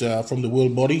benefits from the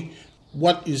world body.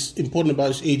 What is important about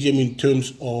this AGM in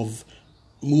terms of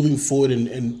moving forward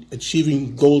and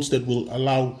achieving goals that will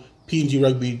allow PNG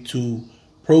Rugby to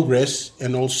progress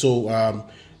and also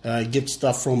get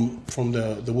stuff from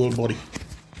the world body?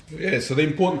 Yeah, so the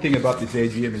important thing about this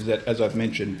AGM is that, as I've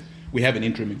mentioned, we have an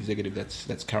interim executive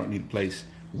that's currently in place.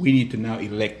 We need to now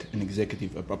elect an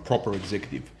executive, a proper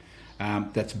executive,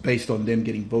 that's based on them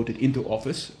getting voted into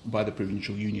office by the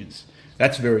provincial unions.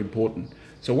 That's very important.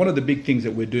 So one of the big things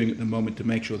that we're doing at the moment to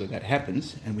make sure that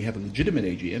happens, and we have a legitimate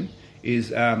AGM,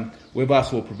 is we've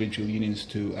asked all provincial unions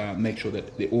to make sure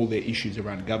that all their issues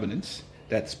around governance,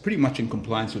 that's pretty much in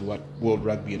compliance with what World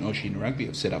Rugby and Oceania Rugby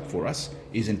have set up for us,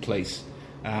 is in place.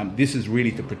 This is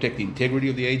really to protect the integrity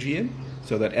of the AGM,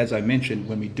 so that, as I mentioned,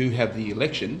 when we do have the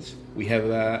elections, we have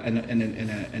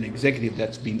an executive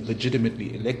that's been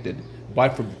legitimately elected by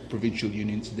provincial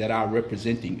unions that are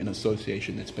representing an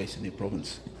association that's based in their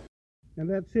province. And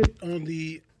that's it on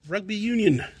the rugby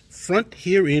union front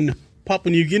here in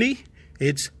Papua New Guinea.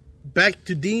 It's back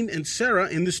to Dean and Sarah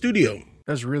in the studio.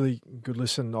 That's really good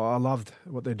listen. I loved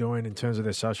what they're doing in terms of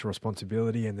their social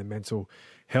responsibility and their mental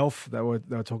health that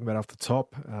they were talking about off the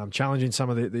top, challenging some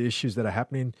of the issues that are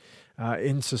happening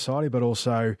in society, but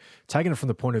also taking it from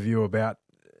the point of view about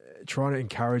trying to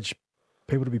encourage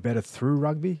people to be better through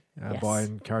rugby by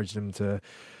encouraging them to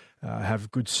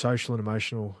have good social and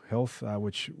emotional health,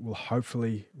 which will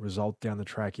hopefully result down the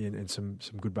track in some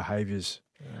good behaviours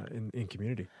in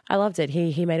community. I loved it.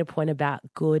 He made a point about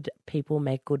good people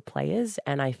make good players,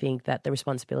 and I think that the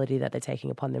responsibility that they're taking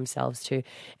upon themselves to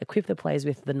equip the players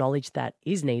with the knowledge that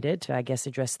is needed to, I guess,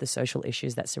 address the social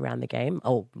issues that surround the game,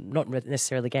 or not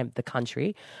necessarily the game, the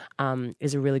country,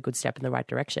 is a really good step in the right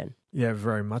direction. Yeah,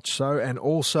 very much so. And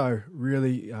also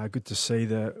really good to see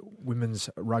the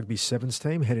women's rugby sevens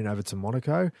team heading over to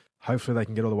Monaco. Hopefully they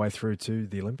can get all the way through to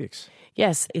the Olympics.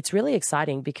 Yes, it's really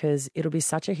exciting because it'll be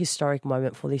such a historic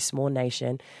moment for this small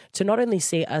nation to not only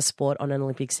see a sport on an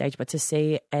Olympic stage, but to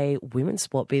see a women's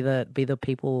sport be the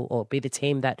people, or be the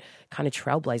team that kind of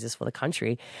trailblazers for the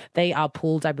country. They are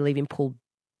pooled, I believe, in Pool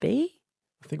B?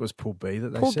 I think it was Pool B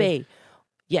that they Pool said. B,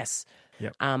 yes.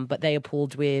 Yep. But they are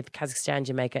pooled with Kazakhstan,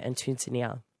 Jamaica, and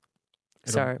Tunisia.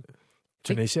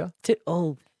 Tunisia?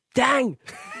 Oh, dang!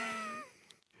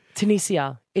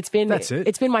 Tunisia. That's it.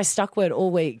 It's been my stuck word all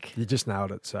week. You just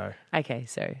nailed it, so. Okay,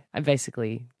 so I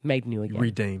basically made new again.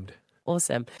 Redeemed.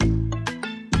 Awesome.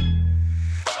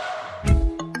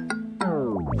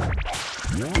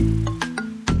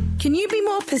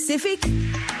 more Pacific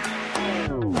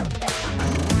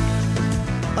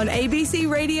on ABC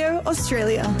Radio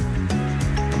Australia.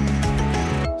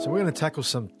 So we're going to tackle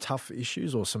some tough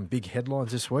issues or some big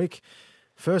headlines this week.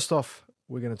 First off,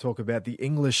 we're going to talk about the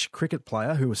English cricket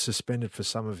player who was suspended for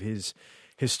some of his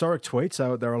historic tweets.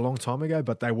 They were a long time ago,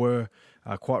 but they were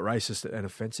quite racist and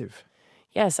offensive.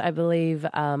 Yes, I believe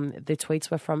the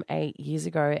tweets were from 8 years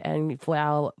ago. And for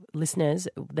our listeners,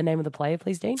 the name of the player,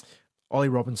 please, Dean? Ollie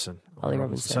Robinson. Ollie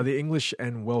Robinson. So the English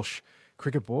and Welsh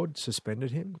Cricket Board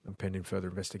suspended him pending further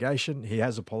investigation. He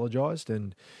has apologised,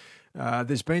 and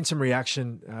there's been some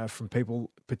reaction from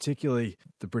people, particularly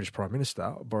the British Prime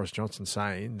Minister, Boris Johnson,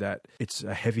 saying that it's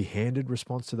a heavy-handed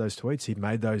response to those tweets. He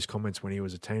made those comments when he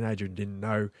was a teenager and didn't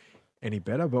know any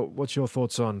better. But what's your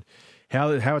thoughts on how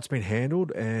it's been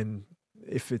handled and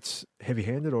if it's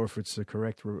heavy-handed or if it's the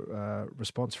correct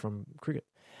response from cricket?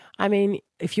 I mean,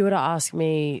 if you were to ask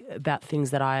me about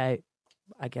things that I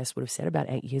guess would have said about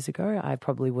 8 years ago, I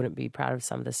probably wouldn't be proud of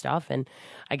some of the stuff. And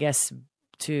I guess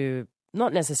to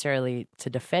not necessarily to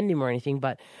defend him or anything,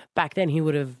 but back then he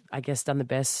would have, I guess, done the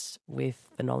best with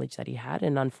the knowledge that he had.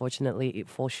 And unfortunately, it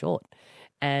falls short.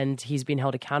 And he's been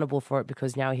held accountable for it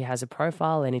because now he has a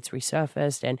profile and it's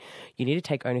resurfaced, and you need to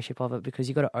take ownership of it because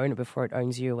you've got to own it before it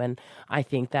owns you. And I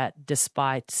think that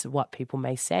despite what people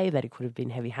may say that it could have been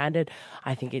heavy-handed,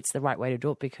 I think it's the right way to do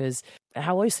it because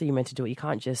how else are you meant to do it? You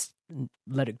can't just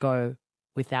let it go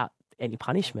without any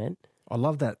punishment. I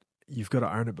love that. You've got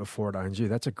to own it before it owns you.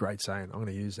 That's a great saying. I'm going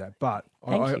to use that. But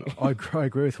I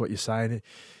agree with what you're saying.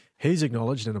 He's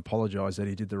acknowledged and apologised that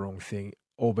he did the wrong thing,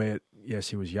 albeit, yes,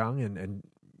 he was young and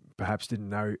perhaps didn't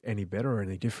know any better or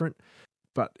any different,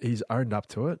 but he's owned up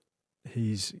to it.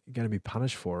 He's going to be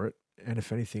punished for it. And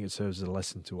if anything, it serves as a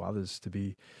lesson to others to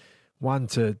be, one,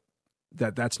 to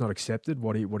that's not accepted.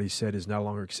 What he said is no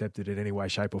longer accepted in any way,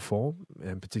 shape or form,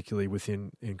 and particularly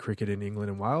in cricket in England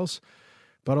and Wales.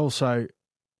 But also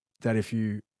that if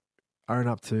you own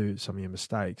up to some of your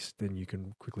mistakes, then you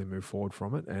can quickly move forward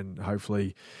from it, and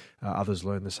hopefully others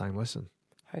learn the same lesson.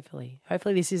 Hopefully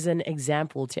this is an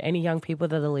example to any young people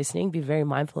that are listening. Be very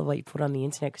mindful of what you put on the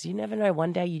internet because you never know.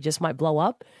 One day you just might blow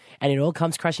up and it all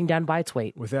comes crashing down by a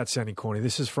tweet. Without sounding corny,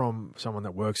 this is from someone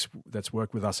that's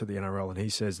worked with us at the NRL, and he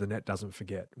says the net doesn't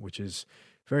forget, which is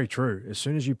very true. As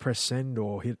soon as you press send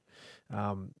or hit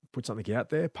put something out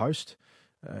there, post,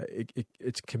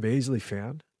 it can be easily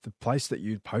found. The place that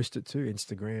you post it to,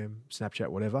 Instagram, Snapchat,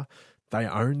 whatever, they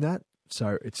own that,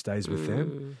 so it stays with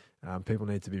them. People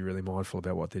need to be really mindful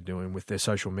about what they're doing with their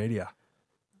social media.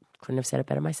 Couldn't have said it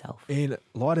better myself. In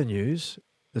lighter news,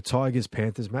 the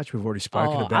Tigers-Panthers match, we've already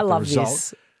spoken about the result.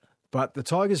 This. But the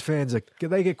Tigers fans,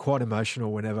 they get quite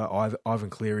emotional whenever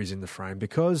Ivan Cleary's in the frame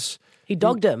because he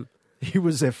dogged him. He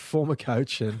was their former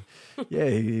coach, and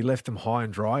he left them high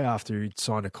and dry after he'd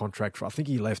signed a contract for, I think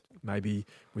he left maybe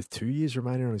with 2 years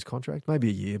remaining on his contract, maybe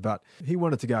a year, but he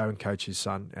wanted to go and coach his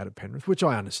son out at Penrith, which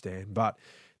I understand, but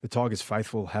the Tigers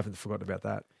faithful haven't forgotten about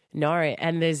that. No,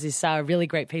 and there's this really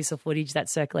great piece of footage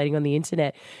that's circulating on the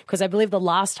internet because I believe the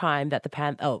last time that the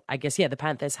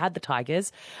Panthers had the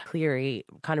Tigers, Cleary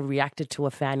kind of reacted to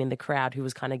a fan in the crowd who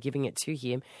was kind of giving it to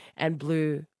him and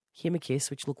blew him a kiss,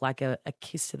 which looked like a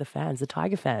kiss to the fans, the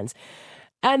Tiger fans.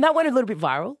 And that went a little bit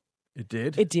viral. It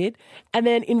did. It did. And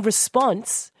then in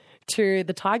response to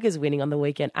the Tigers winning on the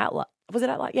weekend at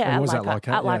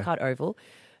Leichhardt Oval,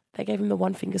 they gave him the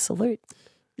one finger salute.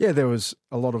 Yeah, there was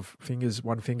a lot of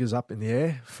one fingers up in the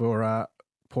air for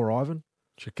poor Ivan.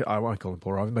 I won't call him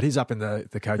poor Ivan, but he's up in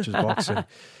the coach's box. And,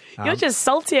 you're just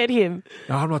salty at him.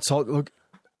 No, I'm not salty. Look,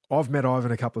 I've met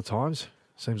Ivan a couple of times.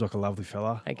 Seems like a lovely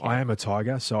fella. Okay. I am a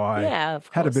Tiger, so I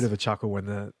had a bit of a chuckle when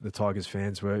the Tigers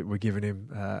fans were giving him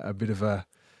a bit of a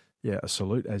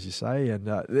salute, as you say. And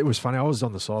it was funny. I was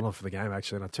on the sideline for the game,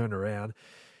 actually, and I turned around.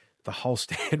 The whole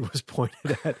stand was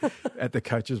pointed at the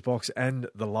coach's box and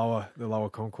the lower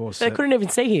concourse. They couldn't even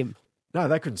see him. No,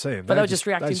 they couldn't see him. But they were just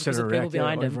reacting because of people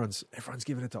behind him. Everyone's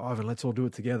giving it to Ivan. Let's all do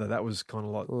it together. That was kind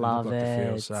of like the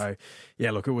feel. So,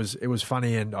 yeah, look, it was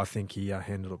funny, and I think he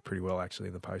handled it pretty well, actually,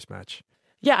 in the post-match.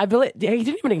 Yeah, I believe he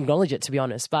didn't even acknowledge it, to be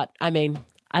honest. But, I mean,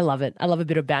 I love it. I love a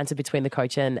bit of banter between the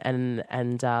coach and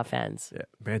fans. Yeah,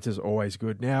 banter's always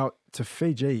good. Now, to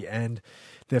Fiji, and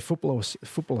their football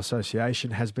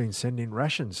association has been sending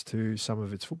rations to some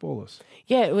of its footballers.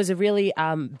 Yeah, it was a really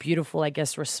beautiful, I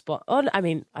guess, response. I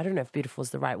mean, I don't know if beautiful is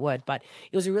the right word, but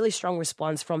it was a really strong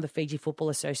response from the Fiji Football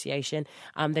Association.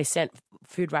 They sent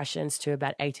food rations to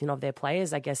about 18 of their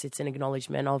players. I guess it's an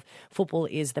acknowledgement of football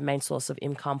is the main source of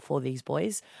income for these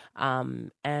boys.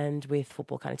 And with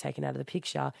football kind of taken out of the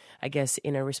picture, I guess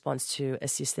in a response to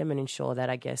assist them and ensure that,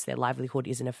 I guess, their livelihood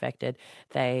isn't affected,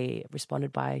 they they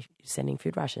responded by sending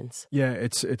food rations. Yeah,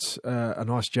 it's a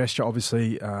nice gesture.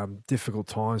 Obviously, difficult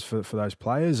times for those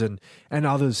players and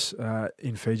others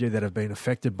in Fiji that have been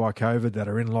affected by COVID, that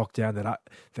are in lockdown,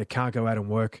 that can't go out and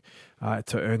work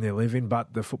to earn their living.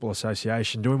 But the Football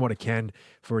Association doing what it can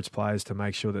for its players to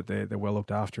make sure that they're well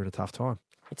looked after in a tough time.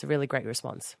 It's a really great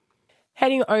response.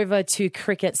 Heading over to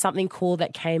cricket, something cool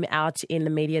that came out in the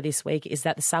media this week is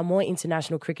that the Samoa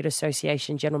International Cricket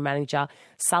Association General Manager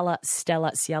Sala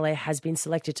Stella Siale has been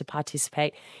selected to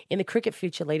participate in the Cricket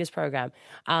Future Leaders Program.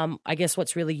 I guess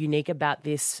what's really unique about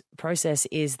this process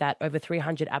is that over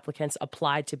 300 applicants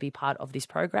applied to be part of this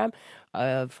program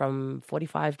from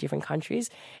 45 different countries,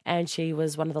 and she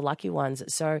was one of the lucky ones.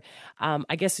 So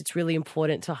I guess it's really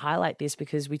important to highlight this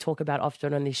because we talk about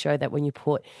often on this show that when you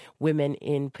put women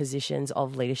in positions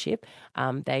of leadership,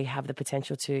 they have the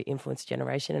potential to influence a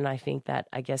generation. And I think that,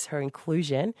 I guess, her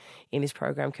inclusion in this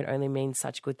program can only mean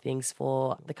such good things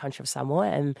for the country of Samoa.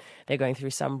 And they're going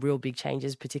through some real big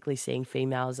changes, particularly seeing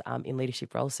females in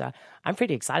leadership roles. So I'm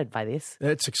pretty excited by this.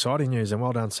 It's exciting news, and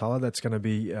well done, Sala. That's going to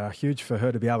be huge for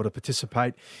her to be able to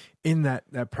participate in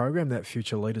that program, that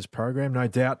Future Leaders program. No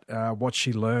doubt what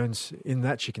she learns in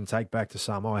that she can take back to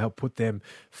Samoa, help put them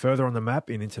further on the map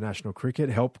in international cricket,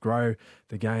 help grow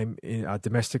the game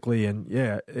domestically. And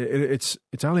yeah, it's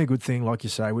only a good thing, like you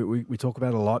say. We talk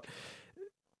about it a lot.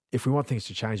 If we want things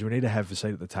to change, we need to have a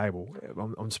seat at the table.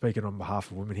 I'm speaking on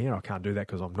behalf of women here. I can't do that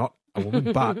because I'm not a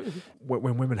woman. But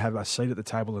when women have a seat at the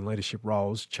table in leadership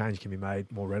roles, change can be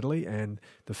made more readily. And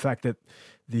the fact that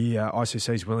the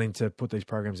ICC is willing to put these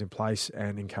programs in place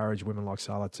and encourage women like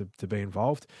Sala to be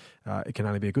involved, it can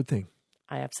only be a good thing.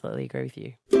 I absolutely agree with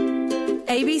you.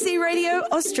 ABC Radio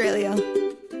Australia.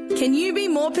 Can you be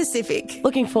more Pacific?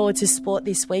 Looking forward to sport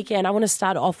this weekend. I want to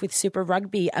start off with Super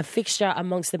Rugby. A fixture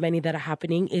amongst the many that are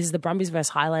happening is the Brumbies versus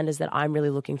Highlanders that I'm really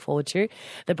looking forward to.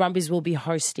 The Brumbies will be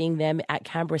hosting them at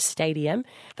Canberra Stadium.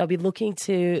 They'll be looking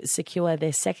to secure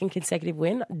their second consecutive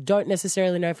win. Don't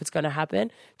necessarily know if it's going to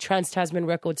happen. Trans-Tasman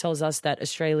record tells us that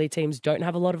Australia teams don't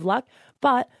have a lot of luck,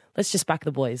 but let's just back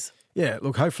the boys. Yeah,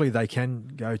 look, hopefully they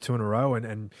can go 2 in a row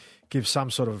and give some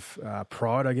sort of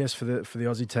pride, I guess, for the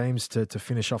Aussie teams to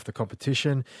finish off the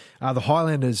competition. The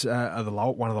Highlanders are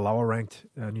one of the lower ranked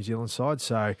New Zealand sides,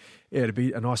 so yeah, it'd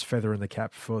be a nice feather in the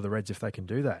cap for the Reds if they can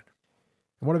do that.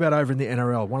 And what about over in the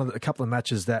NRL? A couple of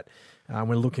matches that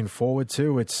we're looking forward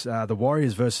to. It's the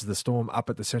Warriors versus the Storm up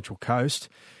at the Central Coast,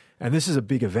 and this is a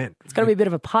big event. It's going to be a bit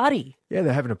of a party. Yeah,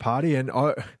 they're having a party, and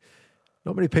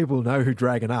not many people know who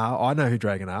Dragon are. I know who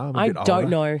Dragon are. I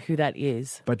don't know who that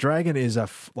is. But Dragon is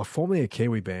formerly a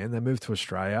Kiwi band. They moved to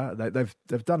Australia.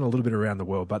 They've done a little bit around the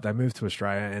world, but they moved to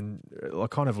Australia and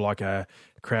kind of like a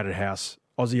Crowded House,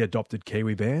 Aussie adopted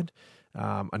Kiwi band.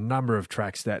 A number of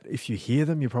tracks that if you hear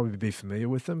them, you'll probably be familiar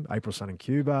with them. April Sun in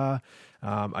Cuba.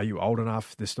 Are you old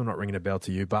enough? They're still not ringing a bell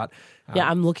to you, but yeah,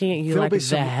 I'm looking at you like,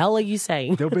 the hell are you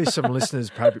saying? There'll be some listeners,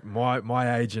 probably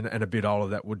my age and a bit older,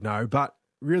 that would know, but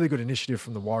really good initiative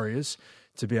from the Warriors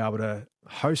to be able to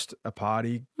host a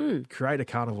party, create a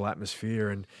carnival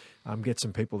atmosphere, and get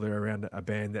some people there around a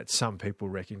band that some people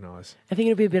recognise. I think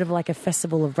it'll be a bit of like a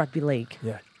festival of rugby league.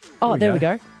 Yeah. Oh, there we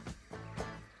go.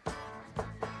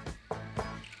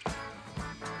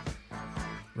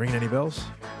 Ringing any bells?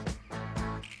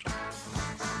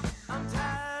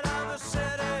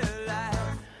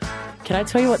 Can I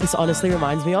tell you what this honestly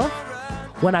reminds me of?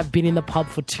 When I've been in the pub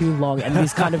for too long and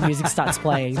this kind of music starts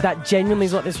playing. That genuinely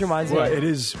is what this reminds me of. Well, it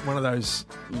is one of those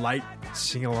late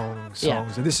sing-along songs.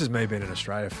 Yeah. And this is me being in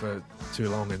Australia for too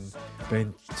long and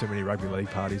been too many rugby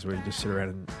league parties where you just sit around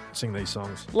and sing these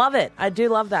songs. Love it. I do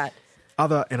love that.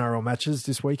 Other NRL matches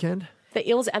this weekend? The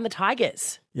Eels and the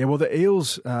Tigers. Yeah, well, the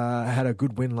Eels had a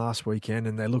good win last weekend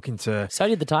and they're looking to... So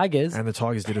did the Tigers. And the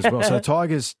Tigers did as well. So the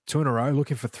Tigers, 2 in a row,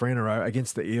 looking for 3 in a row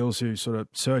against the Eels, who sort of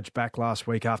surged back last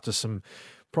week after some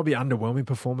probably underwhelming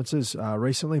performances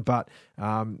recently. But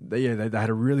they had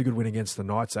a really good win against the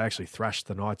Knights. They actually thrashed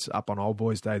the Knights up on Old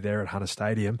Boys Day there at Hunter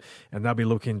Stadium. And they'll be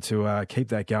looking to keep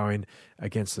that going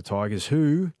against the Tigers,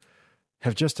 who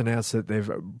have just announced that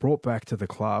they've brought back to the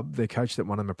club their coach that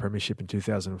won them a premiership in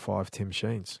 2005, Tim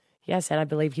Sheens. Yes, and I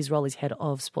believe his role is head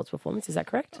of sports performance. Is that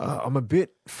correct? I'm a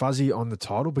bit fuzzy on the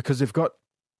title because they've got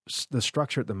the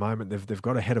structure at the moment. They've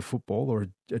got a head of football or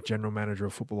a general manager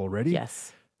of football already.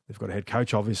 Yes. They've got a head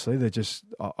coach, obviously.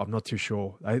 I'm not too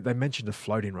sure. They mentioned a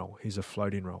floating role. He's a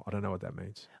floating role. I don't know what that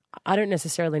means. I don't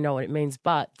necessarily know what it means,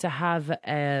 but to have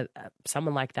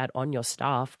someone like that on your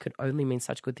staff could only mean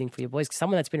such good thing for your boys.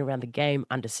 Someone that's been around the game,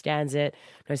 understands it,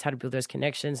 knows how to build those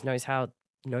connections, knows how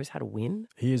to win.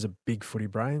 He is a big footy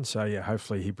brain, so yeah,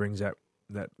 hopefully he brings that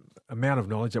that amount of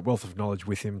knowledge, that wealth of knowledge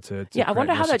with him to Yeah, I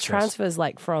wonder create how more that success. transfers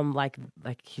like from like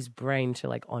his brain to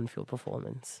like on-field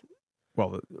performance.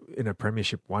 Well, in a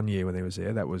premiership one year when he was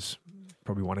there, that was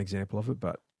probably one example of it.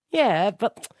 But Yeah,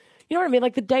 but you know what I mean?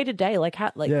 Like the day-to-day, like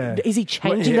how, like yeah. is he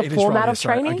changing Well, the in his role, format yeah, of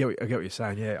sorry, training? I get what you're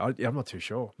saying. Yeah, I'm not too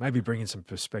sure. Maybe bringing some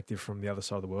perspective from the other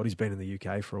side of the world. He's been in the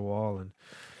UK for a while, and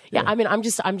Yeah, I mean, I'm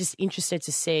just interested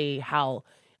to see how,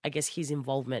 I guess, his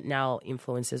involvement now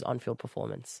influences on-field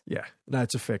performance. yeah, no,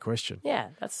 it's a fair question. Yeah,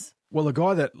 that's Well, the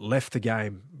guy that left the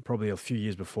game probably a few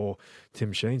years before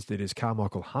Tim Sheens did is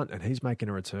Carmichael Hunt, and he's making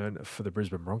a return for the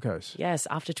Brisbane Broncos. yes.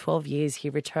 After 12 years, he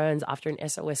returns after an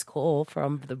SOS call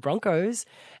from the Broncos,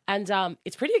 and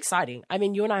it's pretty exciting. I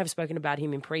mean, you and I have spoken about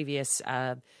him in previous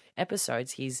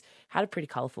episodes. He's had a pretty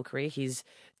colourful career. He's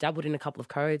dabbled in a couple of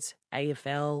codes,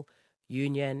 AFL,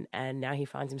 Union, and now he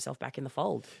finds himself back in the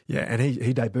fold. Yeah, and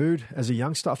he debuted as a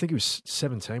youngster. I think he was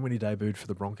 17 when he debuted for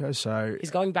the Broncos. So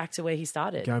He's going back to where he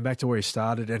started. going back to where he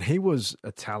started, and he was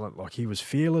a talent. Like, he was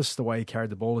fearless the way he carried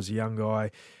the ball as a young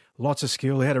guy. Lots of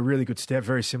skill. He had a really good step,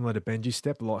 very similar to Benji's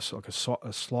step, like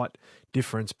a slight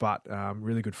difference, but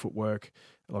really good footwork.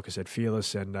 Like I said,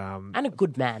 fearless and And a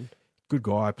good man. good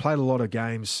guy. Played a lot of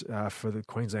games for the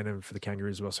Queensland and for the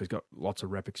Kangaroos as well, so he's got lots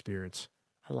of rep experience.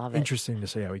 I love it. Interesting to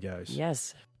see how he goes.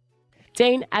 Yes.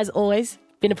 Dean, as always,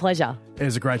 been a pleasure. It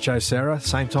was a great show, Sarah.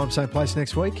 Same time, same place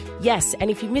next week. Yes, and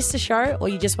if you missed the show or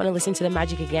you just want to listen to the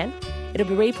magic again, it'll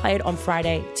be replayed on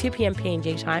Friday, 2 p.m.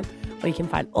 PNG time, or you can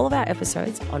find all of our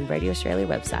episodes on Radio Australia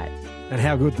website. And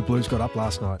how good the Blues got up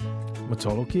last night.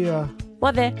 Matolo Kia.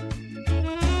 Well, there.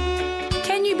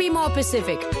 Can You Be More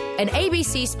Pacific? An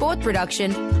ABC Sport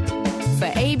production for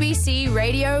ABC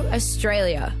Radio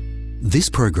Australia. This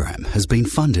program has been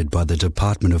funded by the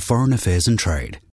Department of Foreign Affairs and Trade.